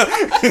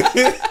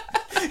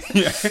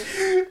 Yeah.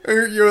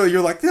 Or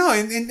you're like, no,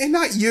 and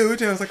not you.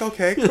 And I was like,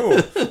 okay,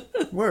 cool.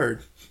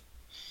 Word.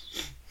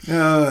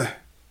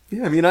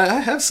 Yeah, I mean,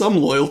 I have some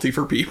loyalty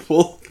for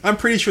people. I'm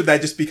pretty sure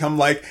that just become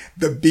like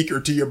the beaker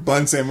to your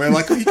Bunsen. We're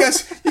like, oh, you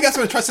guys want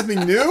to try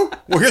something new?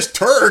 Well, here's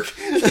Turk.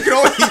 You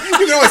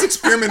can always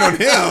experiment on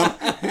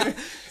him.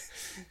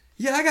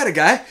 Yeah, I got a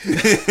guy.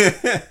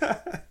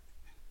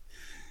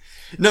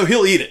 No,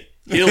 he'll eat it.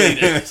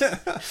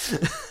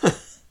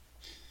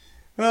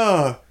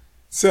 Oh,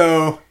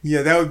 so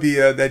yeah,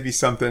 that'd be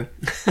something.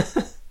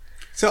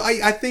 So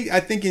I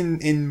think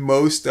in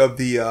most of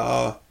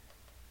the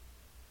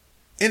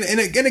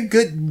in a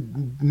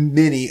good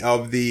many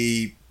of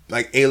the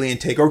alien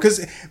takeover,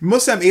 because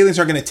most of the time aliens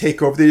aren't going to take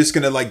over. They're just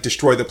going to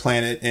destroy the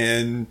planet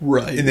and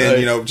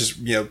then just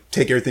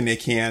take everything they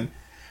can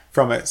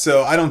from it.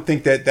 So I don't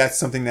think that that's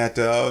something that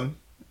them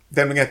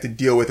we're going to have to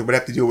deal with, or would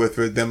have to deal with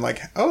for them.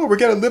 Like, oh, we're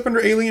going to live under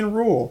alien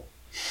rule,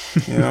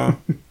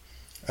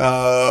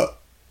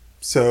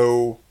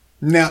 So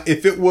now,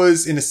 if it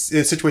was in a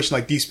situation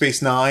like Deep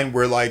Space Nine,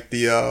 where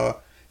the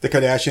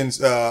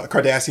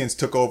Cardassians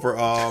took over.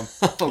 Oh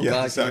God!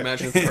 Can you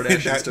imagine if the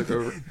Cardassians took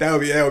over?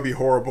 That would be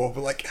horrible.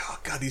 But oh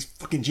God, these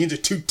fucking jeans are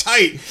too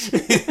tight.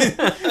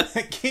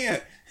 I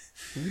can't.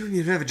 We don't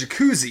even have a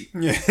jacuzzi.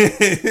 Yeah,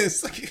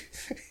 it's like,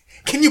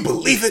 can you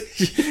believe it?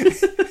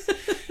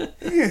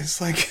 Yeah,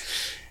 it's like,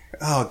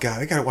 oh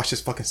God, I gotta watch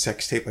this fucking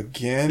sex tape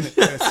again.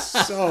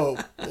 It's so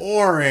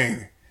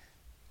boring.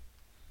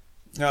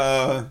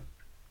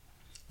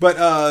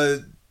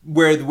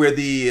 Where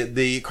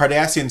the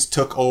Cardassians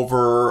took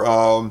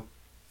over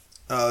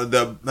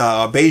the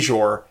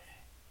Bajor,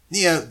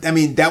 I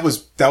mean that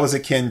was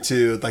akin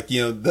to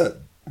the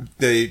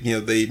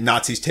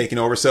Nazis taking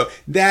over. So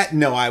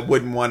I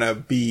wouldn't want to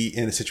be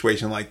in a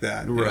situation like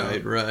that.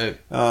 Right.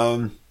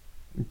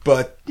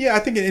 But yeah, I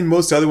think in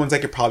most other ones I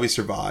could probably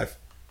survive.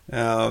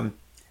 I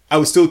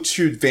would still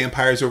choose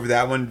vampires over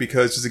that one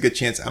because there's a good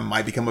chance I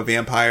might become a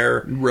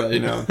vampire.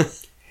 Right.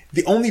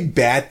 The only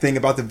bad thing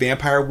about the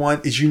vampire one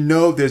is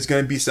there's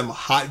going to be some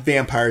hot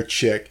vampire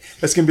chick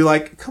that's going to be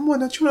like, come on,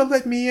 don't you want to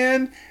let me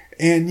in?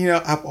 And,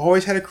 I've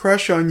always had a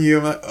crush on you.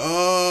 I'm like,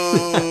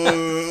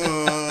 oh.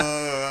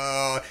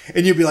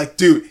 And you'd be like,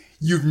 dude,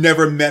 you've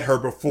never met her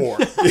before.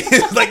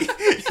 Like,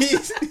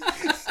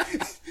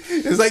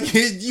 it's like,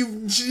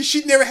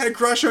 she never had a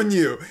crush on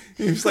you.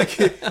 It's like,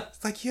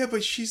 yeah,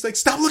 but she's like,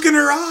 stop looking in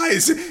her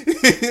eyes.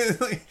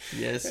 Like,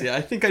 Yes, yeah,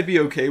 I think I'd be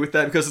okay with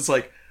that because it's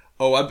like,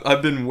 oh,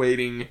 I've been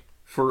waiting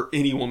for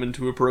any woman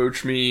to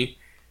approach me,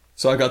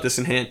 so I got this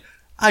in hand.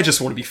 I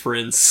just want to be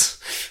friends.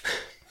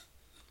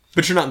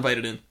 But you're not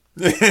invited in.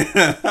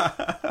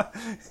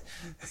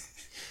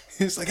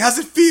 It's like, how's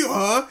it feel,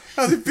 huh?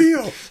 How's it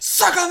feel?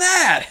 Suck on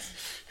that!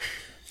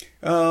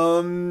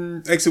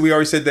 Actually, we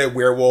already said that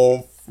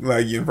werewolf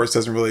universe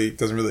doesn't really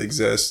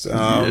exist.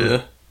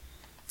 Yeah.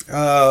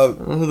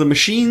 The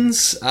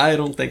machines, I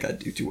don't think I'd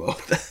do too well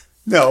with that.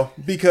 No,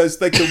 because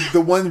like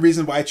the one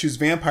reason why I choose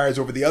vampires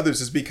over the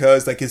others is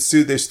because like there's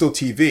still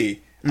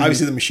TV. Mm-hmm.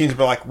 Obviously, the machines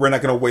were like, we're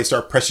not going to waste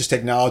our precious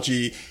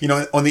technology,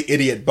 on the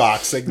idiot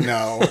box. Like,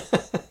 no.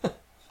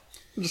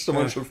 Just a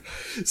bunch of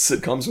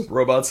sitcoms with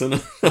robots in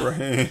it.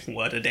 Right.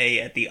 What a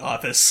day at the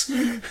office.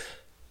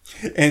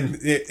 And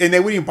they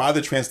wouldn't even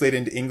bother translating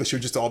into English. It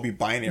would just all be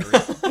binary.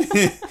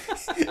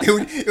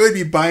 it would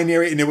be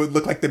binary, and it would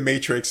look like the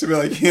Matrix. It'd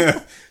be like,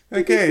 yeah,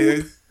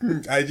 okay.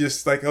 I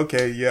just like,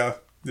 okay, yeah,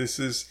 this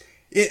is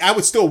it. I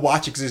would still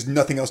watch it because there's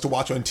nothing else to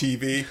watch on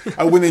TV.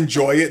 I wouldn't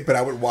enjoy it, but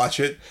I would watch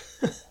it.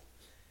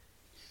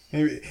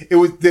 It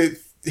was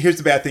here's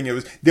the bad thing.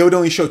 They would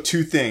only show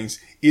two things: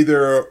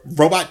 either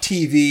robot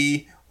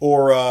TV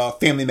or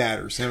Family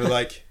Matters. And it was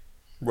like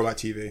robot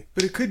TV.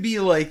 But it could be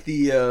like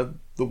the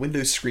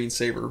Windows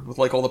screensaver with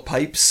like all the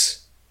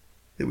pipes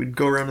that would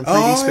go around in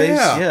 3D space.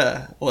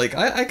 Yeah. Like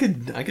I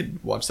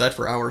could watch that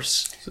for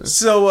hours.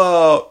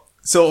 So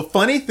a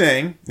funny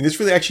thing, and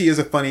this really actually is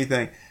a funny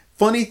thing.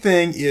 Funny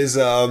thing is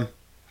I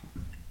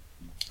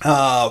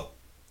got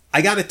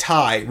a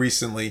tie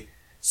recently.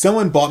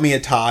 Someone bought me a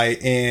tie,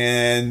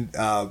 and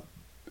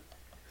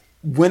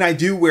when I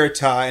do wear a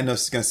tie, I know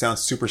this is going to sound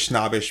super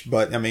snobbish,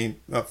 but I mean,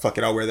 fuck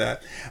it, I'll wear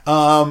that.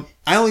 I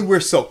only wear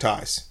silk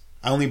ties.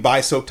 I only buy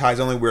silk ties.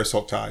 I only wear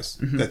silk ties.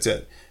 Mm-hmm. That's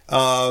it.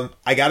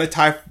 I got a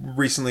tie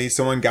recently.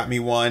 Someone got me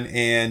one,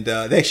 and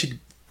they actually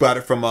bought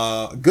it from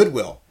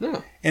Goodwill.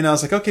 Yeah. And I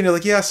was like, okay. And they're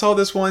like, yeah, I saw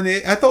this one.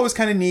 I thought it was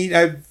kind of neat.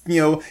 I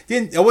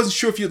wasn't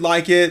sure if you'd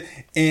like it,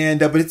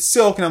 but it's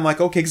silk. And I'm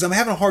like, okay, because I'm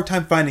having a hard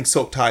time finding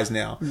silk ties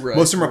now. Right,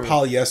 most of them are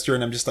polyester,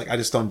 and I'm just like, I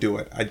just don't do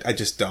it. I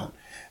just don't.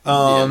 Yeah,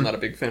 I'm not a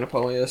big fan of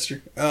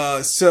polyester.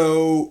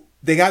 So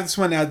they got this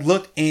one, and I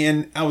looked,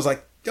 and I was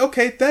like,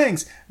 okay,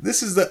 thanks.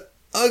 This is the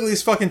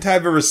ugliest fucking tie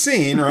I've ever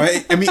seen,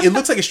 right? I mean, it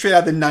looks like it's straight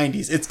out of the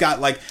 90s. It's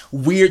got like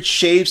weird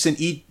shapes and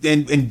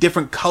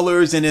different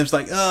colors, and it was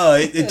like, oh,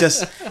 I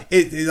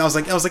was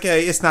like,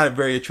 hey, it's not a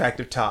very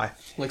attractive tie.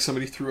 Like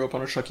somebody threw up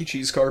on a Chuck E.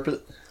 Cheese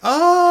carpet.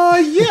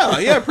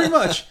 Yeah, pretty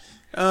much.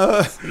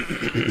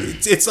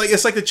 It's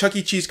like the Chuck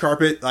E. Cheese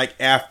carpet, like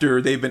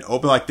after they've been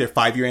open, like their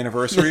 5-year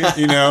anniversary,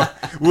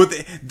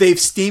 they've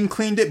steam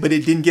cleaned it, but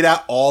it didn't get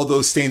out all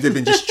those stains that have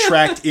been just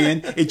tracked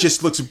in. It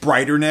just looks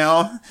brighter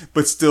now,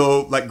 but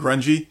still like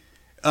grungy.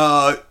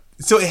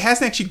 So it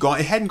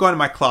hadn't gone in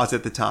my closet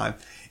at the time.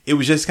 It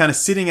was just kind of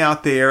sitting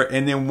out there,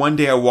 and then one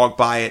day I walked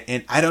by it,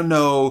 and I don't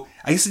know,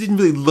 I guess I didn't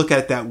really look at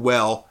it that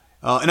well.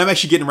 And I'm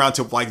actually getting around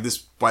to why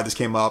this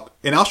came up.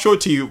 And I'll show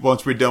it to you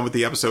once we're done with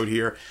the episode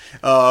here.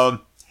 I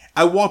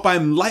walked by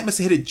and light must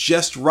have hit it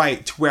just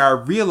right to where I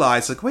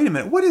realized, like, wait a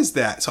minute, what is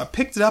that? So I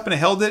picked it up and I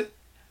held it.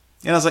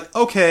 And I was like,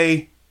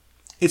 okay,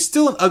 it's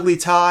still an ugly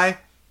tie,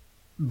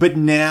 but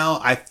now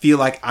I feel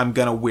like I'm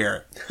going to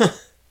wear it.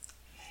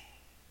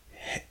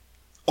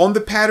 On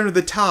the pattern of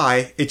the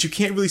tie, you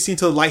can't really see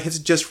until the light hits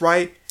it just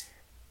right.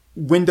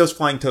 Windows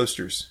Flying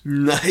Toasters.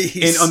 Nice.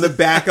 And on the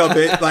back of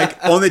it,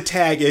 like on the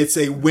tag, it's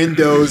a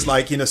Windows,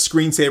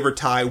 screensaver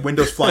tie,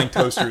 Windows Flying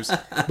Toasters.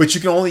 But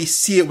you can only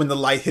see it when the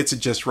light hits it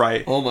just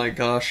right. Oh my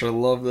gosh, I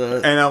love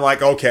that. And I'm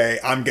like, okay,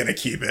 I'm going to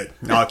keep it.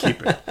 I'll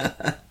keep it.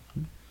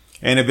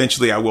 And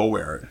eventually I will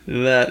wear it.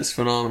 That is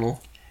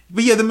phenomenal.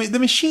 But yeah, the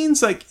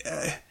machines,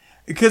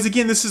 because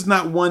again, this is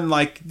not one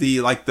like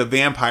the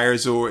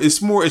vampires, or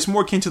it's more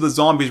akin to the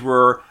zombies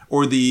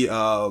or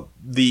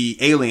the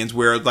aliens,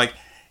 where like,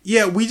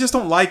 yeah, we just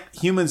don't like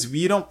humans.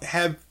 You don't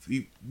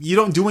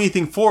do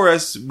anything for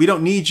us. We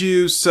don't need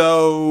you.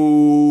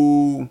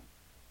 So,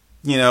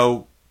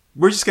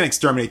 we're just going to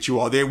exterminate you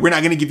all. We're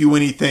not going to give you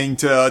anything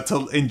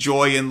to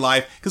enjoy in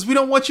life because we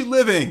don't want you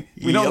living.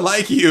 We don't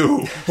like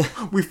you.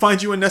 We find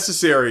you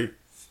unnecessary.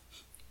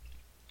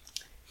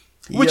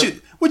 Which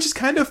is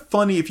kind of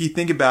funny if you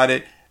think about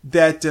it,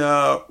 that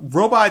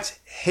robots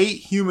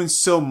hate humans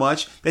so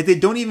much that they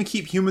don't even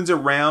keep humans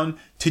around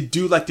to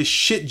do like the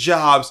shit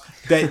jobs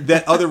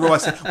that other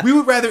robots do. We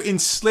would rather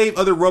enslave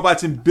other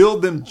robots and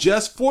build them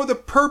just for the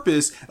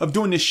purpose of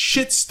doing this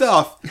shit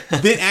stuff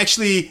than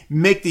actually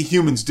make the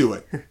humans do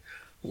it.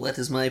 What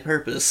is my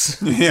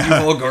purpose? Yeah.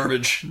 You're all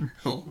garbage.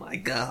 Oh my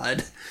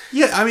god.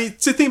 Yeah, I mean,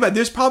 to think about it,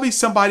 there's probably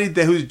somebody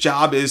whose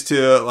job is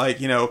to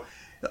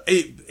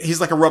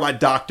he's like a robot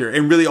doctor,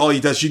 and really all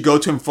he does, you go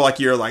to him for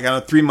your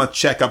 3-month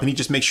checkup, and he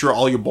just makes sure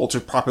all your bolts are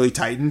properly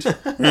tightened,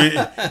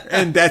 right?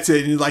 And that's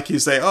it. And you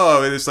say,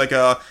 oh, it's like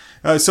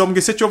So I'm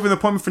gonna set you up with an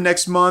appointment for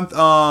next month.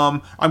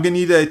 I'm gonna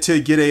need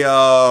to get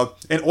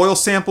an oil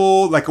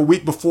sample like a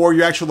week before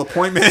your actual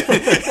appointment.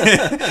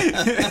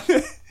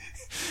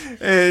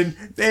 and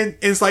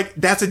it's like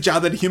that's a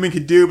job that a human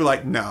could do, but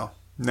like no,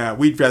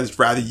 we'd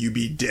rather you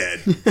be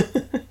dead.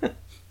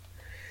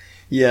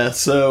 Yeah,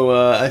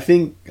 so I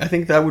think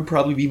that would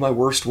probably be my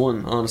worst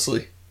one,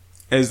 honestly.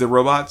 As the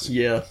robots?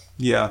 Yeah.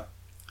 Yeah.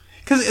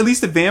 Because at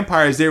least the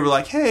vampires, they were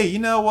like, hey, you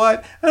know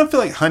what? I don't feel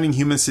like hunting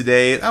humans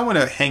today. I want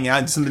to hang out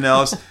and do something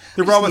else.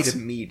 The robots,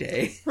 need a me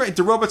day. Right.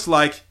 The robots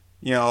like,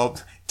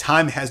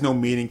 time has no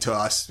meaning to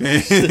us.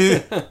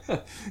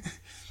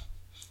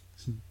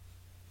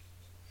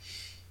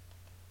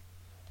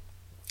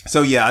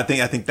 So yeah, I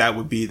think that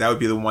would be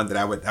the one that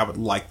I would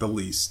like the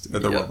least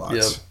of the robots.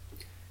 Yeah.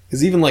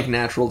 Because even like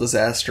natural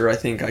disaster, I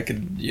think I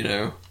could,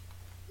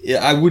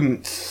 I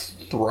wouldn't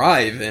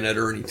thrive in it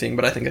or anything,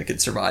 but I think I could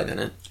survive in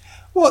it.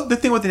 Well, the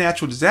thing with the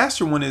natural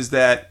disaster one is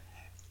that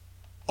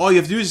all you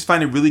have to do is just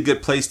find a really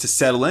good place to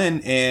settle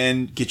in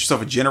and get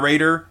yourself a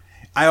generator.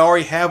 I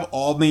already have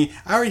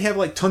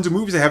like tons of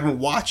movies I haven't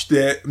watched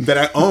that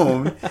I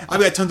own. I've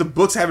got tons of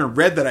books I haven't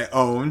read that I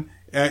own.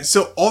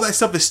 So all that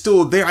stuff is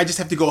still there. I just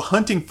have to go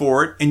hunting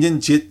for it and then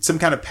get some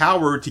kind of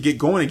power to get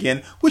going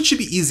again, which should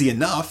be easy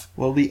enough.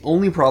 Well, the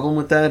only problem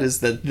with that is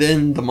that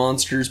then the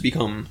monsters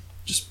become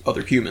just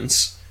other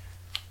humans.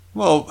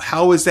 Well,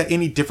 how is that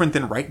any different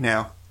than right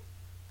now?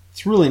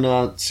 It's really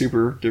not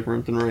super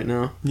different than right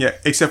now. Yeah,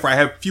 except for I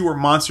have fewer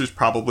monsters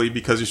probably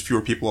because there's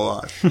fewer people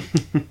alive.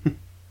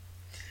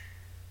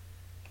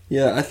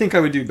 Yeah, I think I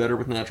would do better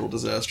with natural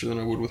disaster than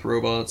I would with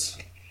robots.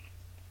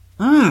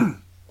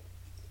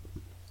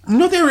 You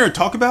know what they were going to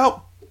talk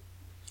about?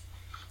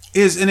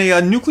 Is in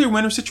a nuclear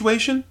winter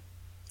situation,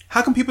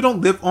 how come people don't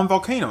live on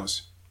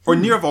volcanoes or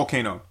near a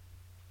volcano?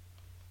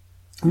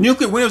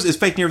 Nuclear winter is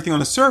affecting everything on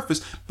the surface,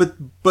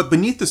 but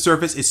beneath the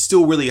surface, it's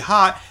still really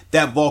hot.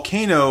 That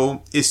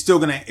volcano is still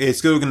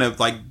gonna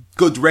like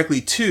go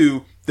directly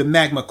to the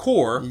magma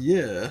core.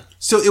 Yeah.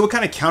 So it would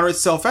kind of counter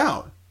itself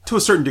out to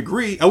a certain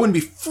degree. I wouldn't be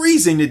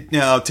freezing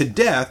to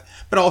death,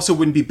 but I also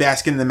wouldn't be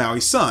basking in the Maui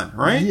sun,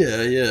 right?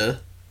 Yeah.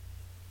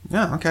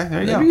 Yeah, okay,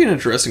 there you go. That'd be an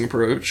interesting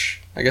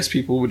approach. I guess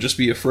people would just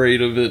be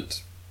afraid of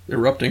it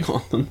erupting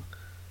on them.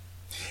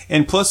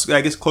 And plus,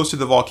 I guess close to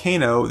the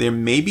volcano, there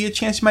may be a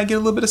chance you might get a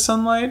little bit of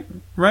sunlight,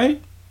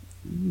 right?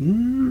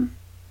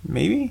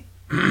 Maybe?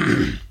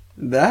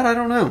 That, I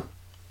don't know.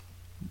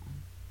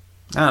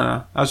 I don't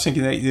know. I was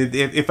thinking that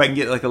if I can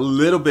get like a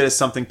little bit of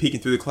something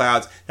peeking through the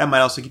clouds, that might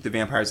also keep the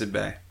vampires at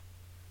bay.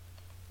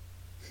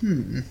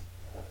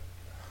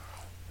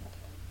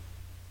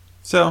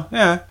 So,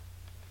 yeah.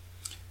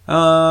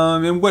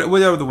 And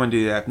what other one do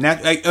you have?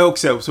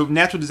 So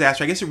natural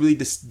disaster. I guess it really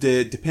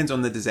depends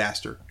on the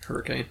disaster.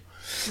 Hurricane.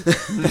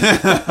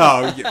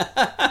 Oh,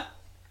 yeah.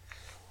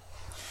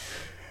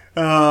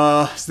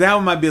 So that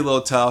one might be a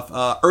little tough.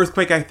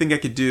 Earthquake, I think I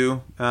could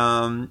do.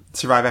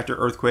 Survive after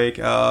earthquake.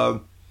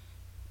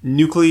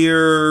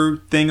 Nuclear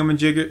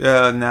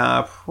thingamajigger.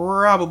 Nah,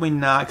 probably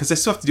not. Because I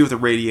still have to deal with the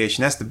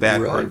radiation. That's the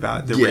bad part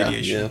about the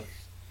radiation.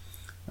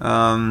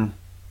 Yeah.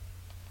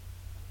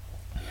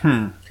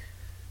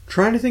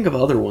 Trying to think of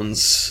other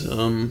ones.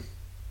 How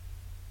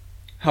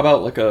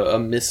about like a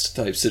mist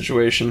type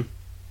situation?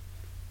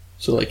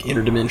 So like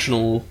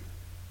interdimensional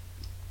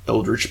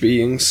eldritch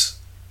beings.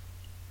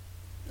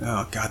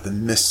 Oh god, The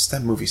Mist.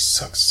 That movie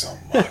sucks so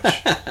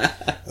much.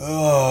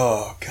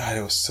 Oh god,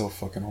 it was so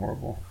fucking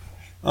horrible.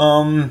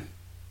 I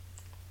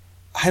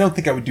don't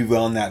think I would do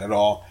well in that at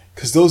all.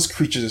 Because those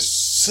creatures are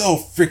so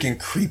freaking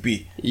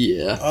creepy.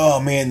 Yeah. Oh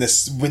man,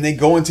 when they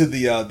go into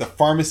the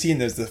pharmacy and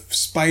there's the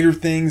spider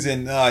things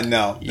and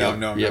no.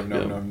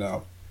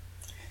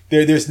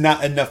 There's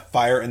not enough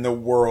fire in the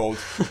world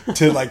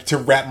to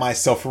wrap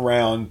myself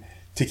around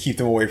to keep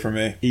them away from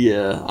me.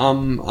 Yeah,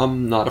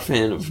 I'm not a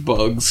fan of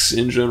bugs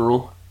in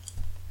general.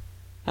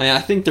 I mean, I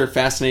think they're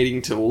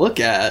fascinating to look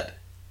at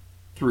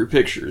through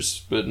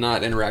pictures, but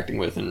not interacting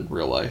with in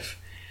real life.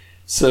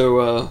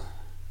 So,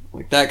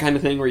 like that kind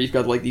of thing where you've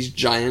got like these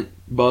giant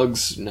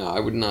bugs, no, I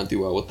would not do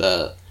well with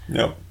that.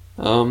 Nope.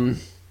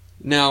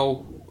 Now,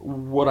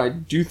 what I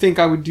do think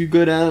I would do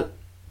good at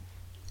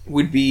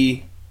would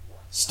be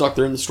stuck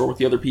there in the store with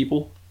the other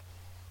people.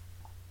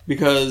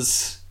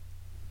 Because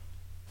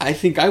I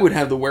think I would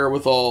have the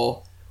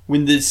wherewithal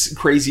when this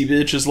crazy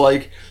bitch is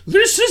like,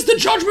 "This is the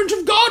judgment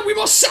of God, we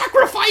must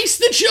sacrifice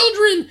the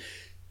children!"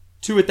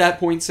 To at that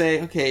point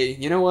say, okay,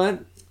 you know what?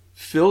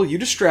 Phil, you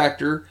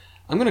distract her.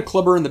 I'm going to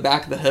club her in the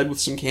back of the head with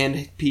some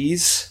canned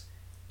peas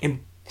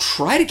and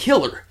try to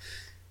kill her.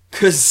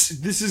 Because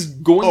this is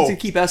going to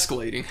keep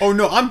escalating. Oh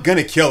no, I'm going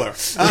to kill her.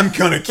 I'm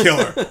going to kill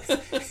her.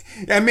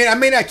 I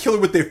may not kill her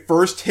with the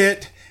first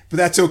hit, but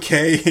that's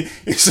okay.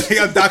 It's like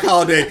I'm Doc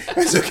Holliday.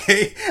 That's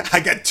okay. I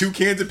got 2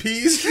 cans of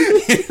peas.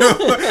 That's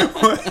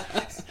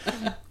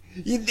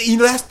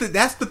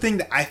the thing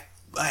that I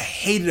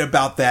hated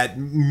about that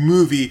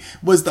movie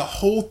was the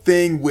whole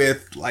thing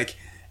with like.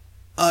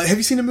 Have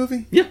you seen the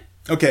movie? Yeah.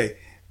 Okay.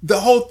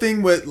 The whole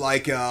thing with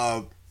like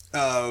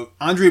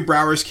Andre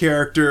Braugher's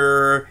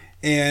character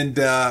and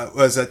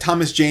was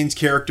Thomas Jane's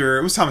character.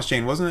 It was Thomas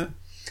Jane, wasn't it?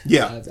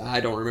 Yeah.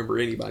 I don't remember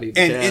anybody.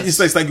 And it's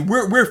like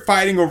we're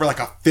fighting over like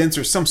a fence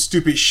or some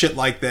stupid shit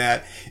like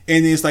that.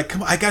 And it's like,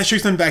 come on, I gotta show you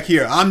something back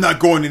here. I'm not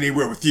going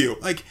anywhere with you.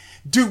 Like,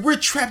 dude, we're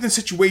trapped in a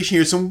situation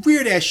here. Some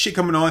weird ass shit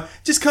coming on.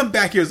 Just come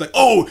back here. It's like,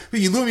 oh,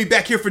 you lured me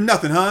back here for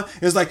nothing, huh?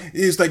 It's like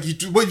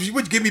what'd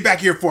you get me back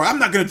here for? I'm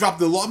not gonna drop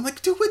the law. I'm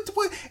like, dude, what?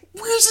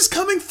 Where's this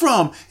coming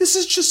from? This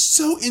is just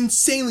so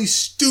insanely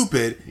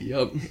stupid.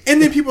 Yep. And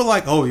then people are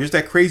like, oh, here's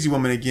that crazy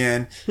woman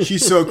again.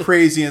 She's so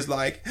crazy. And it's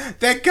like,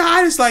 that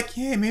guy is like,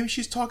 yeah, maybe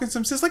she's talking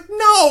some sense. Like,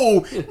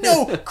 no,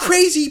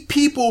 crazy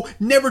people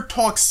never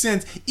talk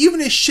sense.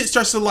 Even if shit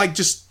starts to like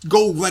just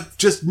go like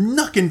just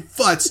knucking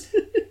futs.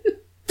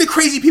 The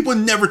crazy people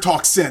never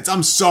talk sense.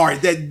 I'm sorry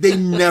that they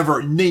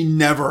never.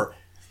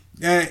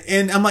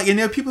 And I'm like, and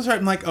then people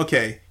start like,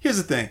 okay, here's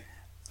the thing.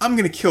 I'm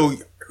going to kill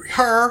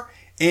her.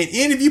 And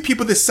any of you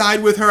people that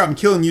side with her, I'm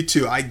killing you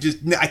too. I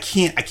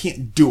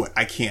can't do it.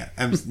 I can't.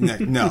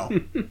 No.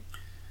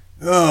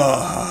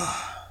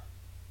 Ugh.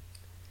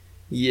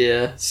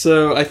 Yeah.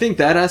 So I think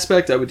that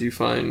aspect I would do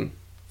fine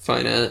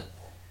at.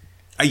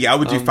 Yeah, I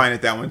would do fine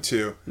at that one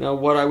too. Now,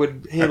 what I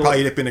would handle... I'd probably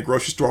end up in a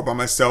grocery store by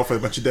myself with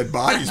a bunch of dead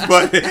bodies,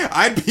 but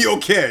I'd be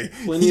okay.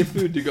 Plenty of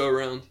food to go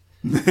around.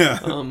 Yeah.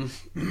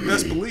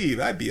 Best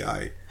believe I'd be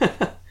alright.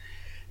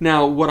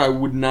 Now, what I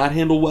would not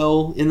handle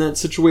well in that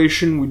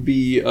situation would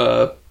be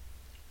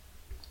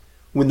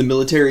when the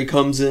military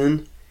comes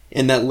in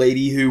and that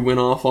lady who went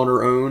off on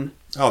her own...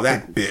 Oh,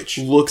 that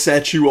bitch. ...looks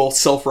at you all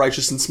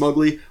self-righteous and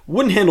smugly.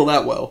 Wouldn't handle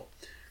that well.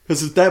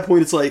 Because at that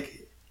point, it's like...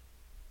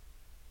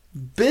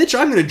 Bitch,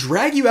 I'm going to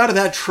drag you out of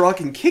that truck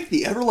and kick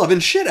the ever-loving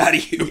shit out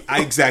of you.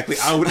 Exactly.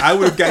 I would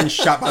have gotten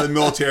shot by the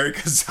military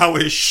because I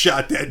would have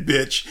shot that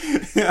bitch.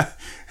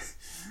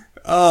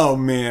 Oh,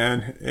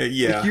 man.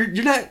 Yeah.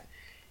 Like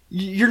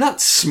you're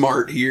not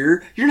smart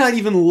here. You're not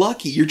even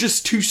lucky. You're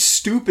just too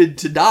stupid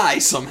to die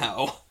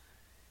somehow.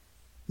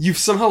 You've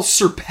somehow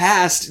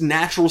surpassed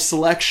natural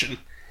selection.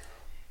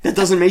 That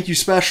doesn't make you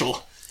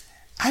special.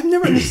 I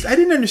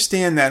didn't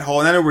understand that whole,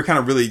 and I know we're kind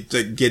of really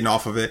like, getting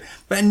off of it,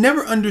 but I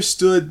never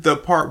understood the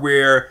part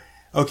where,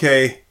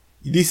 okay,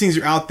 these things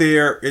are out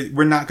there,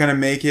 we're not going to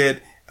make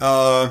it,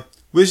 we'll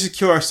just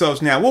kill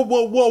ourselves now.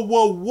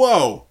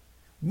 Whoa.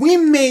 We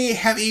may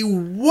have a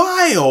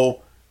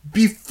while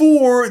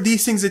before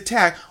these things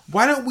attack.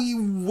 Why don't we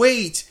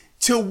wait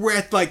till we're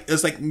at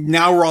it's like,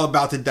 now we're all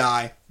about to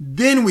die,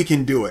 then we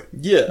can do it.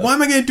 Yeah. Why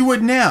am I going to do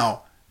it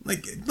now?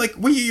 Like,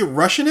 what, you're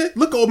rushing it?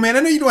 Look, old man,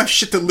 I know you don't have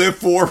shit to live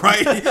for,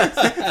 right?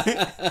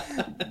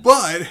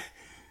 But,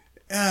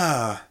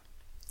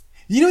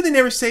 you know they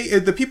never say,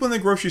 the people in the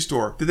grocery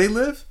store, did they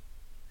live?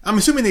 I'm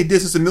assuming they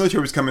did since the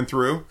military was coming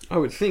through. I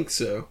would think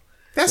so.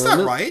 That's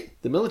not right.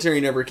 The military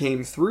never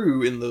came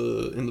through in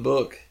the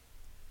book.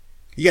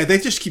 Yeah, they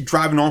just keep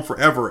driving on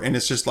forever, and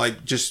it's just like,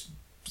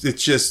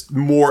 it's just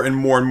more and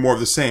more and more of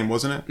the same,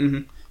 wasn't it?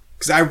 Mm-hmm.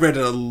 Because I read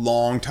it a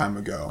long time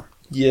ago.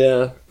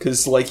 Yeah,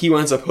 because like he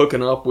winds up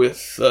hooking up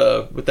with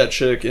that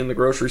chick in the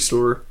grocery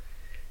store,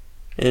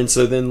 and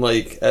so then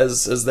like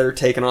as they're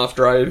taking off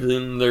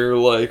driving, they're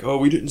like, "Oh,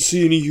 we didn't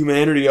see any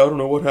humanity. I don't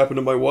know what happened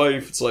to my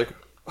wife." It's like,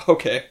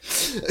 okay,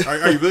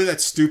 are you really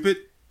that stupid?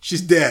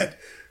 She's dead.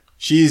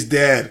 She's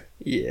dead.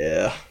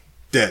 Yeah,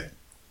 dead.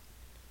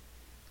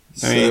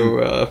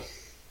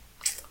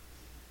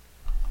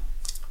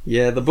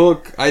 Yeah, the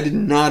book. I did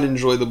not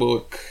enjoy the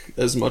book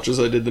as much as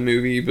I did the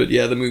movie, but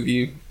yeah, the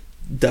movie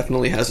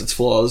definitely has its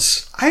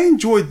flaws. I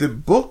enjoyed the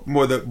book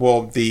more than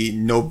the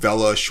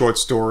novella short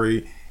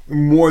story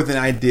more than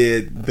I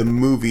did the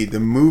movie.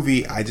 The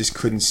movie I just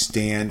couldn't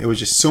stand. It was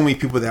just so many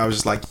people that I was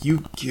just like,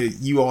 you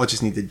all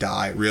just need to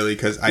die, really,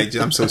 because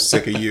I'm so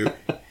sick of you.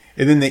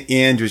 And then the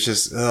end was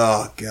just,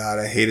 oh god,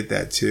 I hated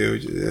that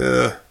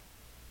too.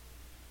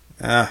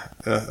 And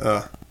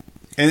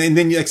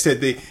then like I said,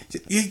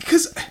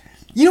 because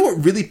you know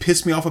what really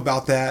pissed me off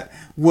about that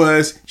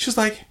was she was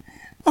like,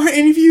 are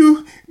any of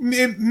you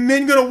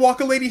men gonna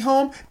walk a lady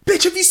home?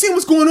 Bitch, have you seen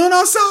what's going on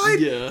outside?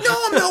 Yeah. No,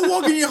 I'm not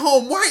walking you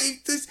home. Why?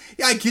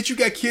 Yeah, I get you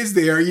got kids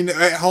there,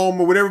 at home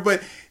or whatever,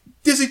 but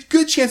there's a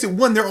good chance that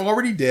one, they're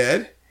already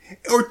dead,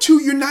 or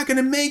two, you're not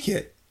gonna make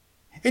it.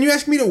 And you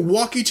ask me to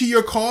walk you to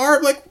your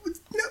car? Like,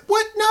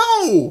 what?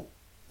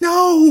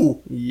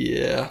 No.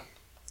 Yeah.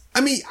 I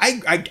mean,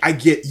 I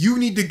get you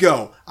need to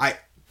go. I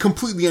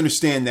completely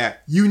understand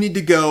that. You need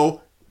to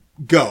go.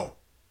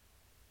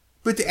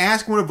 But to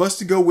ask one of us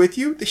to go with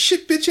you, the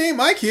shit bitch ain't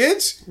my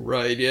kids.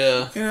 Right,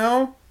 yeah.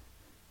 Yeah,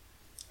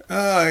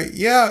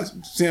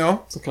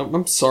 It's like,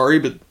 I'm sorry,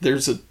 but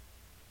there's a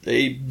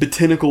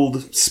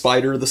botanicled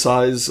spider the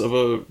size of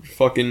a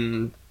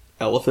fucking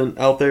elephant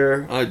out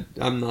there.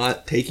 I'm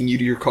not taking you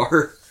to your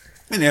car.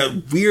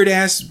 And weird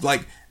ass,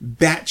 like,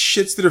 bat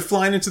shits that are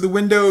flying into the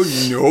window.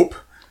 Nope.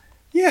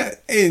 Yeah,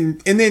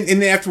 and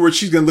then afterwards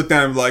she's gonna look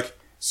down and be like,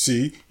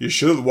 see, you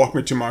should have walked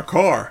me to my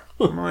car.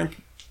 I'm like,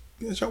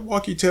 bitch, I'll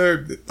walk you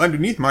to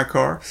underneath my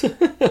car.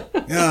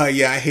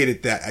 Yeah, I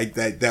hated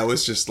that. That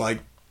was just like,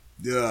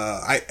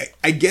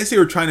 I guess they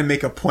were trying to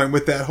make a point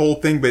with that whole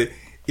thing, but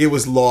it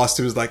was lost.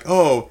 It was like,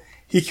 oh,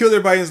 he killed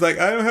everybody. And he's like,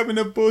 I don't have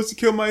enough bullets to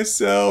kill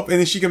myself. And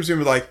then she comes to him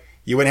and like,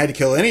 you wouldn't have to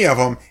kill any of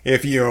them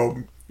if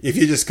you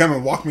just come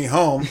and walk me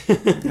home.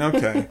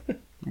 Okay,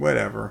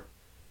 whatever.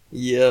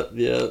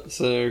 Yep.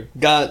 So,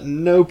 got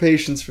no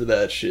patience for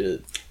that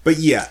shit. But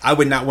yeah, I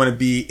would not want to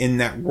be in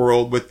that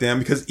world with them,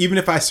 because even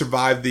if I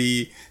survive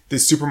the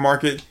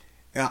supermarket,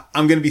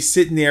 I'm going to be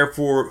sitting there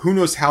for who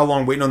knows how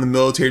long waiting on the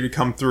military to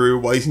come through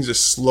while these things are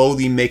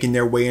slowly making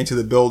their way into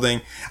the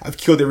building. I've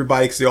killed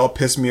everybody because they all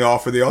pissed me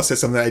off or they all said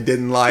something that I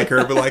didn't like,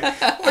 or but like,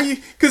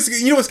 because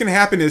you know what's going to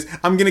happen is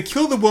I'm going to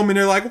kill the woman.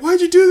 They're like,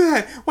 why'd you do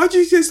that? Why'd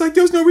you just like,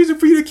 there was no reason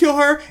for you to kill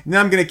her. And then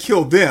I'm going to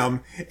kill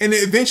them. And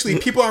eventually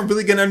people aren't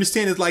really going to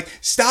understand. It's like,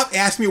 stop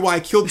asking me why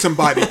I killed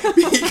somebody,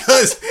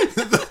 because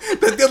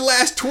the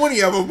last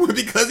 20 of them were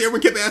because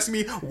everyone kept asking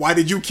me, why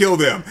did you kill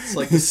them? It's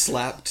like the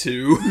slap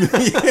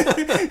 2.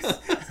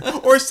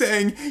 Or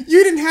saying,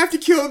 you didn't have to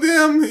kill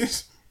them.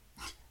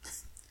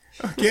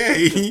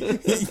 Okay.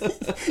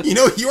 You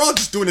know, you're all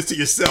just doing this to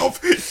yourself.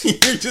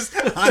 You're just,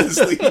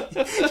 honestly,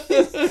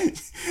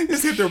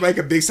 just have to make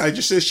a big sign.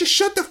 Just says, just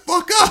shut the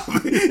fuck up.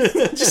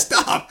 Just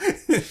stop.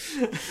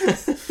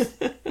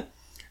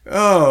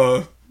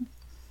 Oh.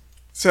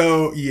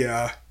 So,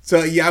 yeah.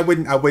 I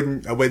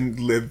wouldn't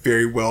live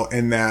very well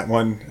in that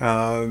one.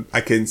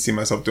 I couldn't see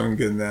myself doing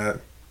good in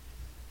that.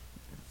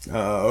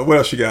 What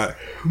else you got?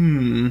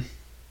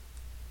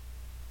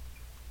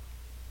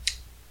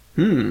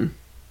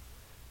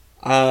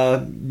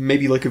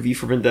 Maybe like a V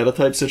for Vendetta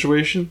type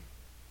situation?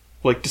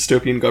 Like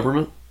dystopian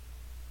government?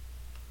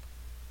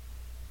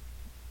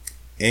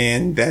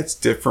 And that's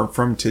different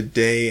from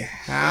today.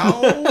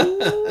 How?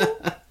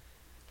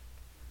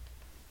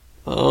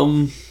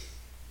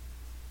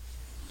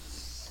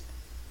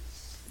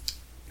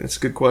 That's a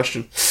good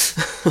question.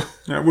 All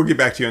right, we'll get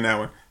back to you on that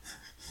one.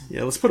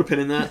 Yeah, let's put a pin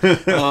in that.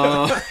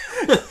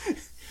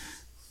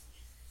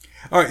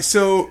 All right,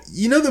 so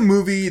you know the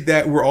movie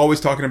that we're always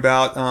talking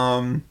about?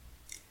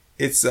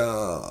 It's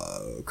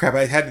crap.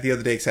 I had it the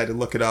other day because I had to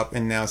look it up,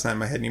 and now it's not in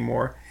my head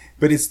anymore.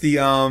 But it's the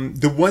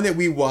one that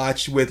we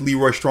watched with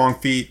Leroy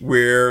Strongfeet,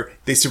 where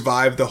they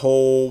survive the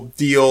whole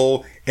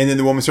deal, and then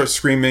the woman starts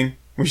screaming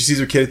when she sees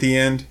her kid at the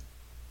end.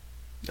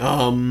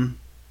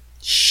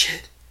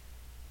 Shit.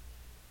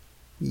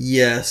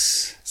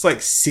 Yes. It's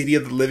like City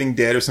of the Living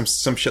Dead or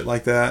some shit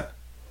like that.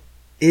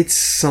 It's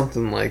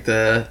something like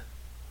that.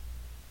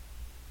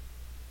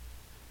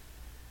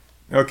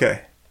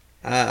 Okay.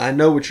 I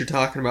know what you're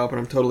talking about, but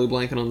I'm totally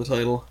blanking on the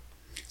title.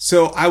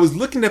 So I was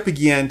looking up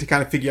again to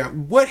kind of figure out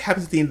what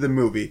happens at the end of the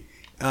movie.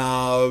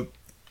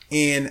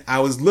 And I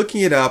was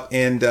looking it up,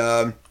 and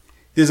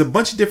there's a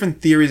bunch of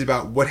different theories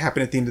about what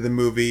happened at the end of the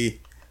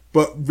movie.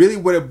 But really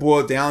what it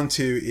boiled down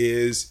to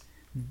is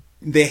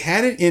they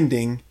had an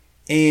ending,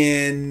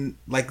 and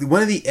like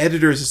one of the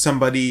editors or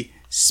somebody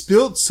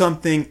spilled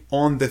something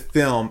on the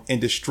film and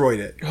destroyed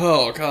it.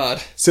 Oh,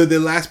 God. So the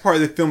last part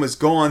of the film is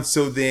gone,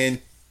 so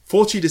then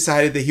Fulci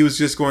decided that he was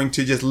just going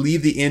to just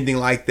leave the ending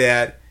like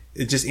that.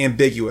 It's just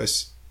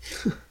ambiguous.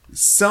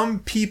 Some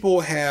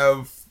people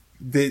have,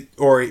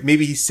 or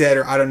maybe he said,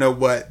 or I don't know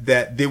what,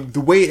 that the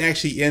way it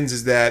actually ends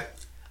is that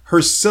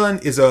her son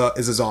is a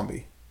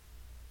zombie.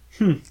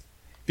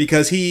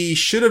 Because he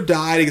should have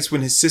died, I guess,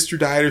 when his sister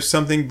died or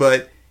something,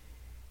 but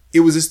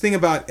it was this thing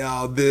about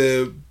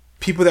the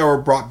people that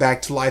were brought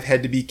back to life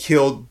had to be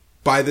killed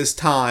by this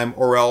time,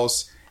 or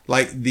else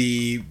like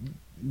the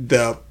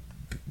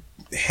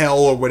hell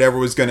or whatever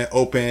was going to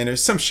open or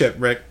some shit,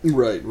 Rick.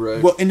 Right.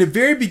 Well, in the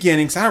very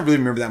beginning, because I don't really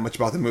remember that much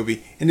about the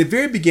movie, in the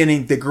very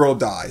beginning, the girl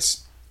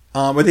dies.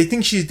 But they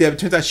think she's dead, but it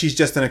turns out she's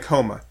just in a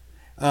coma.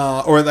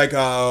 Or like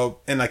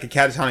in like a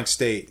catatonic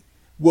state.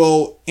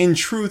 Well, in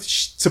truth,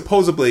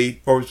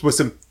 supposedly, or what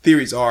some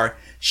theories are,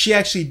 she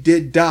actually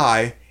did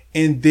die,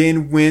 and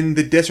then when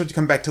the dead start to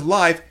come back to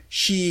life,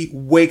 she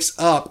wakes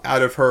up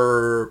out of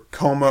her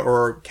coma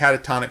or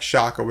catatonic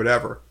shock or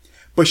whatever.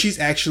 But she's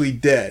actually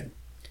dead.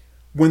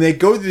 When they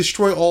go to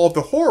destroy all of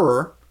the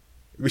horror,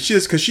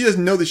 because she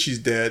doesn't know that she's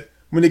dead,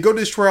 when they go to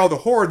destroy all the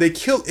horror, they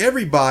kill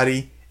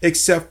everybody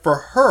except for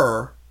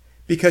her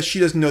because she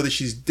doesn't know that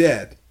she's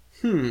dead.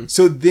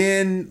 So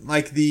then,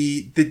 like,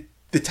 the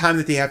time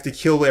that they have to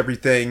kill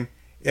everything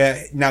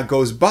now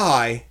goes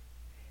by,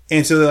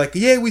 and so they're like,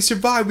 yeah, we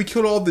survived. We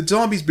killed all the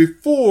zombies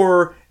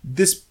before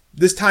this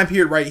time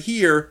period right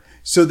here,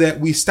 so that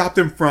we stopped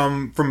them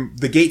from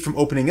the gate from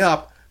opening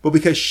up. But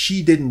because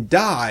she didn't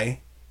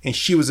die and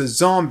she was a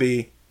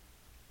zombie,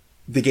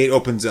 the gate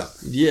opens up.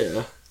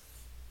 Yeah.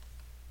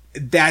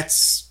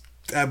 That's.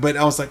 But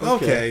I was like,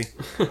 okay.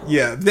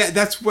 Yeah,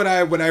 that's what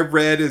I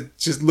read, is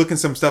just looking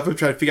some stuff and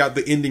trying to figure out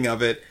the ending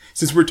of it.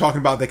 Since we're talking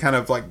about the kind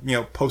of like, you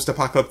know,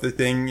 post-apocalyptic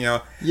thing, you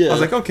know, yeah. I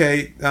was like,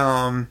 okay,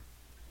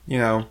 you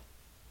know,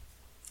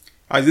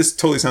 this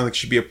totally sounds like it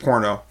should be a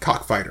porno.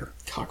 Cockfighter.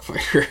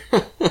 Cockfighter.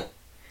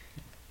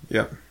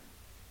 Yep.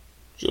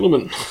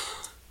 Gentlemen.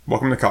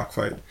 Welcome to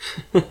Cockfight.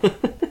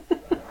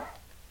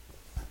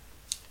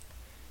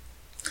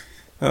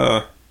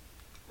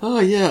 Oh,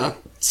 yeah.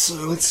 So,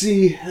 let's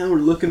see how we're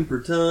looking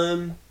for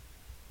time.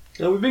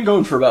 We've been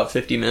going for about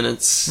 50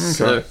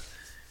 minutes. Okay. So.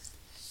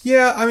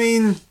 Yeah, I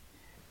mean,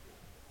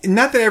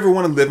 not that I ever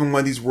want to live in one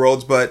of these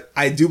worlds, but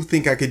I do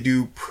think I could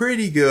do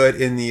pretty good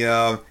in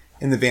the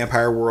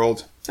vampire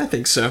world. I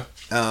think so.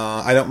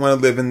 I don't want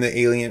to live in the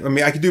alien. I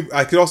mean,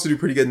 I could also do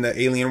pretty good in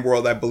the alien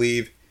world, I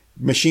believe.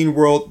 Machine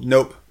world,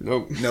 nope.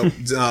 Nope.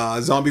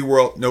 Zombie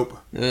world, nope.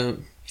 Yeah.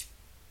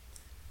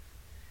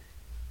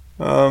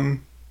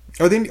 And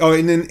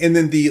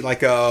then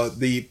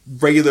the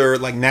regular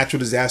like natural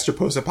disaster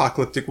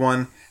post-apocalyptic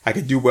one, I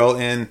could do well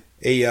in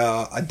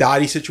a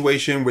Dottie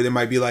situation where there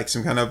might be like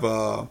some kind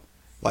of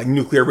like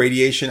nuclear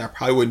radiation. I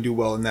probably wouldn't do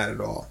well in that at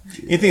all.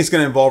 Anything that's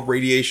going to involve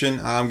radiation,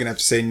 I'm going to have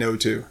to say no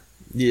to.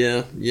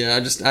 Yeah.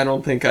 I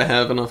don't think I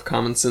have enough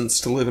common sense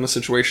to live in a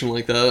situation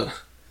like that.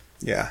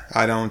 Yeah,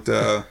 I don't.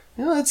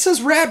 Yeah, it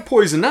says rat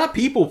poison, not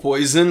people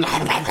poison.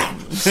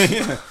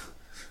 Yeah.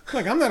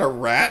 Like, I'm not a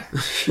rat.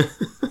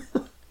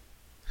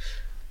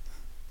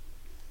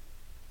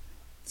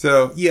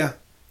 So yeah,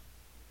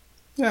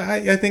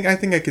 I think I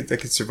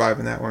could survive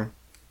in that one.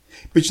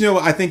 But you know,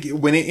 I think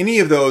when any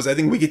of those, I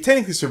think we could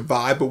technically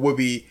survive, but we'll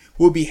be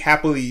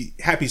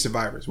happy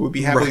survivors. We'll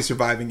be happily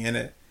surviving in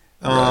it.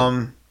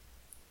 But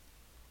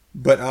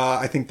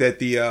I think that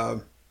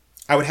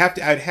I'd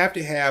have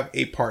to have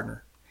a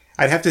partner.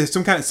 I'd have to have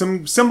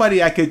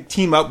somebody I could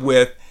team up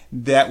with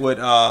that would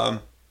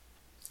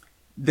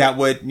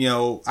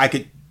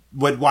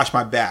would watch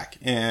my back,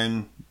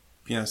 and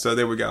so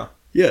there we go.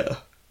 Yeah.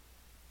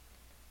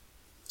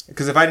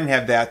 Because if I didn't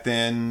have that,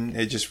 then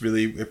I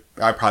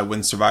probably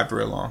wouldn't survive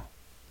very long.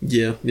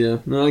 Yeah.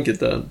 No, I get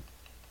that.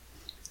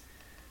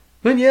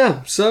 But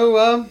yeah,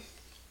 so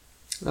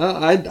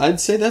I'd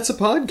say that's a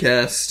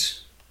podcast.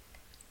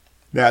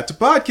 That's a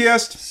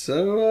podcast.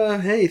 So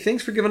hey,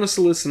 thanks for giving us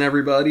a listen,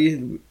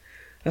 everybody.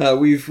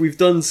 We've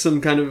done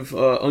some kind of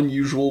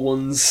unusual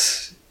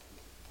ones,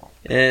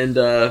 and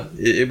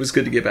it was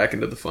good to get back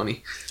into the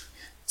funny.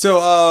 So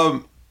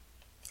I'm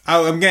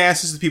gonna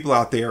ask this to the people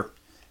out there.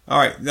 All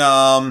right.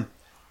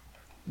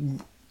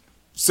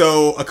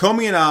 So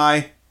Akomi and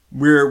I,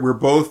 we're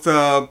both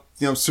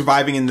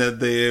surviving in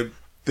the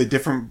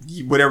different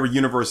whatever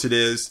universe it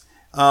is.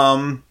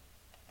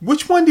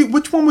 Which one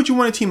would you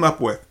want to team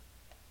up with?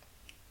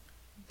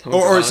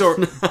 Well,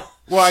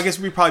 I guess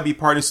we'd probably be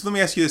partners. So let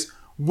me ask you this: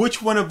 which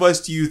one of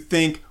us do you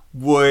think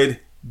would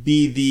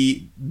be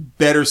the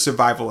better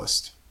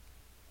survivalist?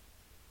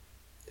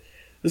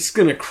 This is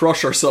gonna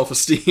crush our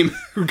self-esteem.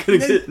 We're gonna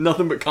get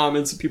nothing but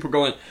comments of people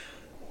going,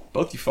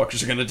 both you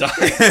fuckers are gonna die.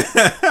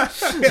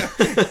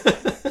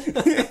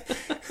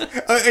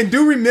 And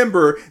do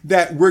remember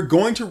that we're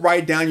going to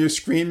write down your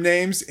screen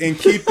names and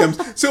keep them.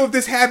 So if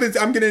this happens,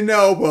 I'm gonna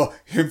know. Well,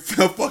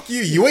 fuck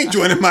you. You ain't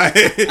joining my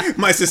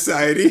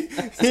society.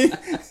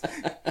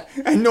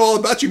 I know all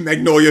about you,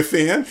 Magnolia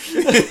fan.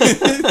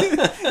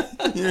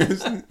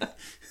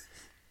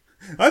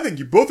 I think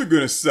you both are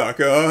gonna suck.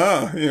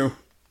 But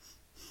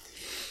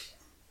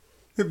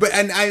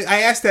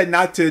I asked that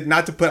not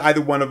to put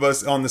either one of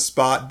us on the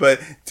spot, but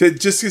to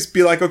just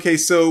be like, okay,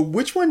 so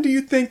which one do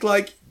you think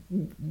like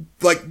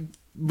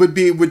would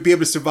be able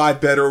to survive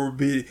better, or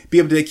be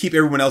able to keep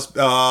everyone else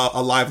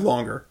alive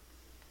longer?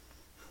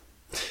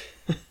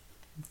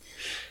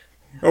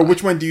 Or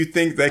which one do you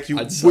think that you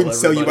wouldn't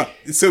sell you out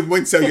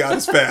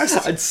as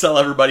fast? I'd sell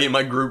everybody in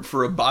my group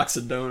for a box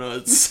of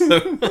donuts.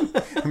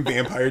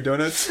 Vampire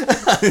donuts.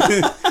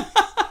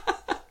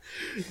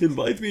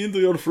 Invite me into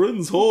your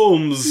friends'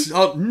 homes.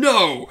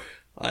 No!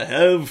 I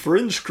have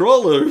French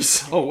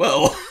crawlers. Oh,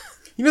 well.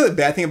 You know the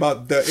bad thing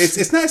about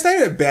it's not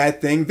even a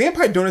bad thing.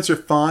 Vampire donuts are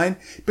fine,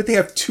 but they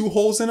have 2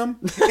 holes in them,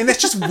 and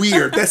that's just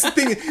weird. That's the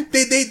thing.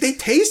 They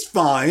taste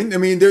fine. I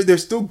mean, they're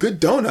still good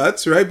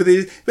donuts, right? But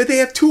they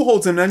have 2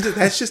 holes in them.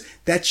 That's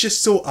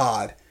just so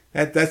odd.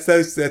 That's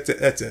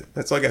it.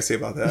 That's all I gotta say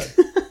about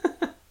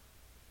that.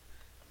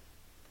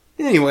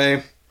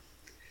 Anyway,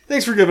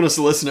 thanks for giving us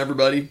a listen,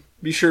 everybody.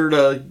 Be sure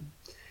to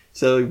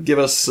give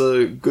us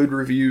good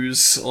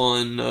reviews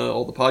on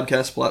all the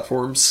podcast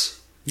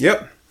platforms.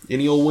 Yep.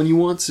 Any old one you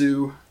want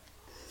to.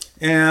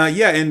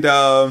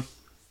 Whichever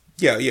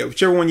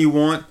one you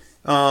want.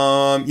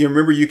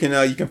 Remember you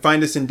can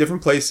find us in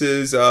different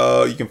places.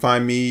 You can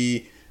find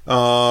me.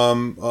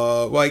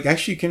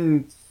 You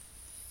can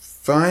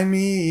find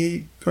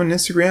me on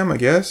Instagram, I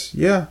guess.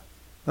 Yeah.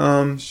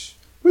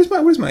 Where's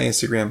my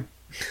Instagram?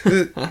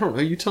 I don't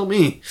know. You tell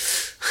me.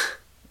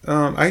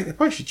 I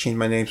probably should change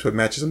my name so it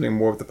matches something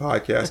more with the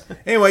podcast.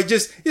 Anyway,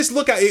 just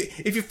look at it.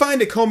 If you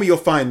find Akomi, you'll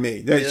find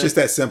me. It's just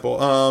that simple.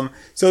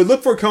 So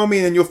look for Akomi,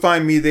 and then you'll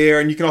find me there.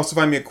 And you can also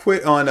find me on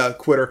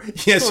Twitter.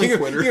 Yes, you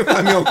can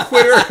find me on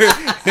Twitter.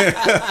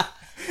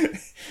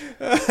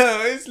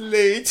 It's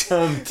late.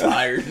 I'm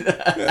tired.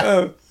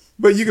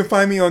 But you can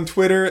find me on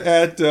Twitter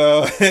at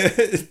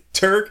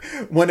Turk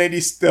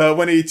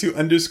 182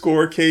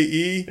 underscore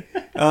KE.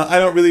 I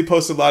don't really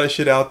post a lot of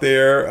shit out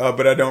there,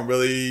 but I don't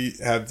really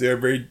have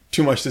very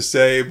too much to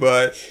say.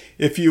 But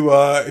if you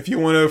want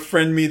to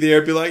friend me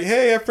there, be like,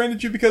 hey, I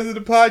friended you because of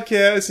the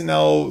podcast, and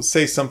I'll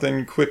say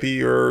something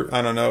quippy or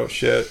I don't know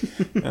shit.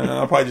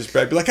 I'll probably just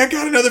be like, I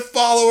got another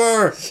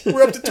follower.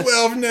 We're up to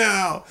 12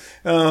 now.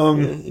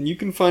 And you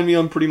can find me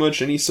on pretty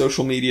much any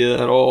social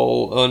media at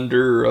all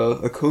under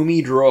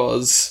Akomi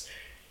Draws.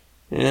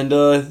 And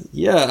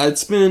yeah,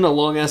 it's been a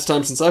long ass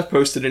time since I've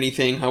posted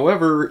anything.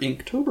 However,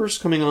 Inktober's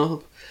coming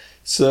up,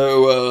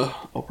 so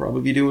I'll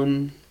probably be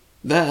doing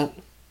that.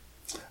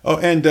 Oh,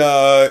 and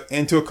to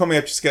Akomi,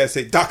 I just gotta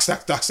say, docs.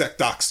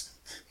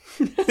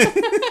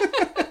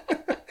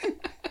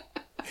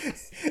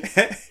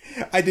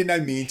 I did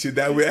not mean to.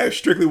 That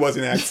strictly was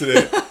an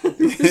accident.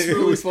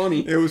 It was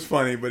funny. It was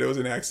funny, but it was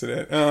an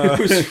accident. It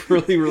was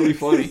really, really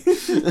funny.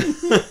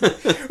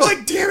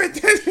 Like, damn it,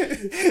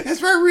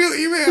 that's my real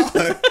email.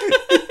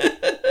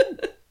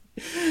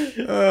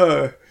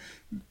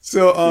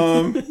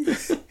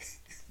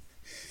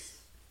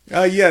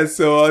 Yeah,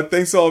 so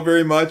thanks all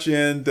very much,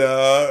 and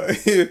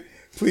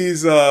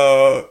please, give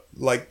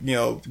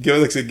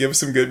us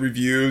some good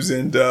reviews,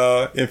 and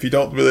if you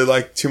don't really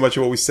like too much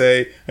of what we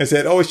say, I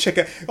said always check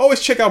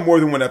out more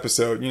than one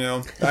episode.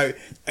 I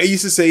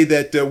used to say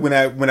that when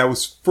I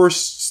was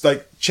first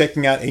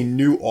checking out a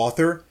new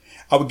author,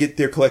 I would get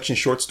their collection of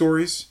short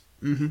stories.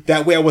 Mm-hmm.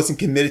 That way I wasn't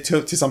committed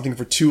to something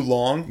for too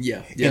long.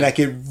 Yeah. And I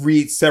could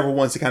read several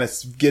ones to kind of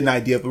get an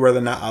idea of whether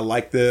or not I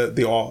like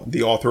the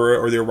author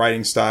or their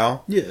writing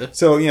style. Yeah.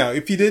 So,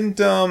 if you didn't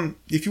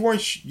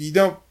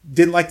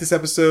like this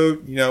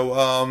episode,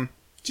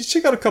 just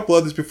check out a couple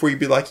others before you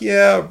be like,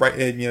 yeah, right.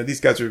 And,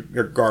 these guys are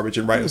garbage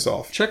and write us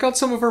off. Check out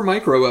some of our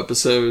micro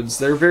episodes.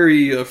 They're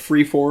very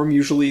free form.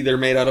 Usually they're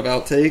made out of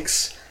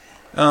outtakes.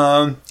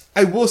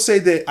 I will say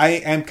that I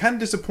am kind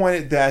of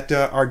disappointed that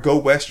our Go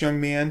West Young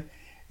Man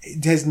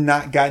has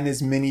not gotten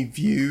as many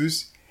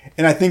views,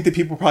 and I think that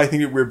people probably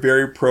think that we're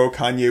very pro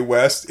Kanye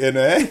West, and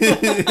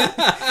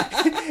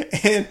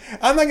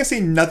I'm not gonna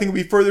say nothing will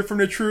be further from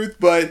the truth,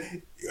 but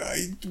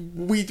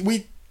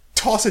we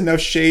toss enough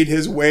shade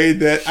his way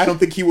that I don't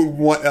think he would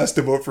want us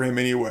to vote for him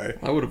anyway.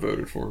 I would have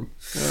voted for him.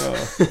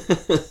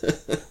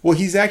 Well,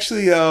 he's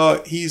actually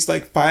he's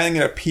filing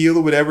an appeal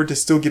or whatever to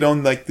still get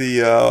on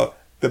the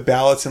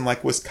ballots in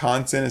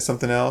Wisconsin and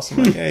something else.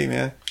 I'm like, hey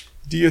man,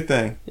 do your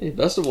thing. Hey,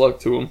 best of luck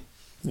to him.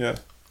 Yeah.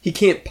 He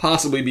can't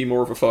possibly be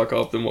more of a fuck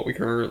up than what we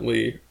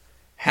currently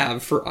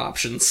have for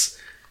options.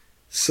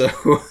 So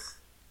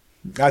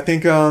I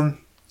think I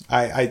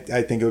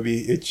think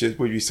it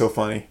would be so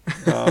funny.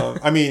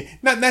 I mean,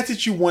 not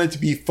that you want it to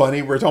be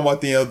funny. We're talking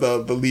about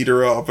the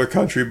leader of a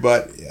country,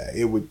 but yeah,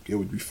 it would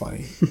be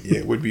funny.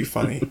 It would be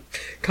funny.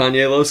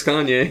 Kanye loves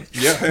Kanye.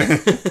 Yeah.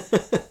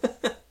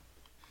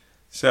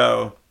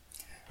 So,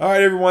 all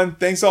right, everyone.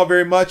 Thanks all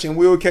very much, and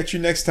we will catch you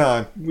next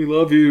time. We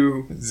love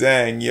you.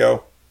 Zang,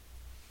 yo.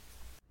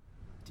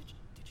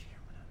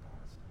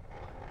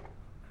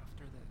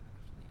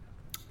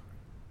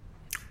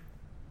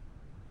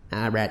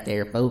 All right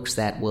there, folks.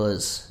 That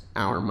was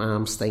Our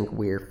Moms Think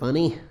We're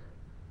Funny.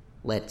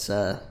 Let's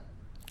give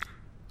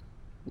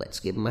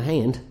them a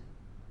hand.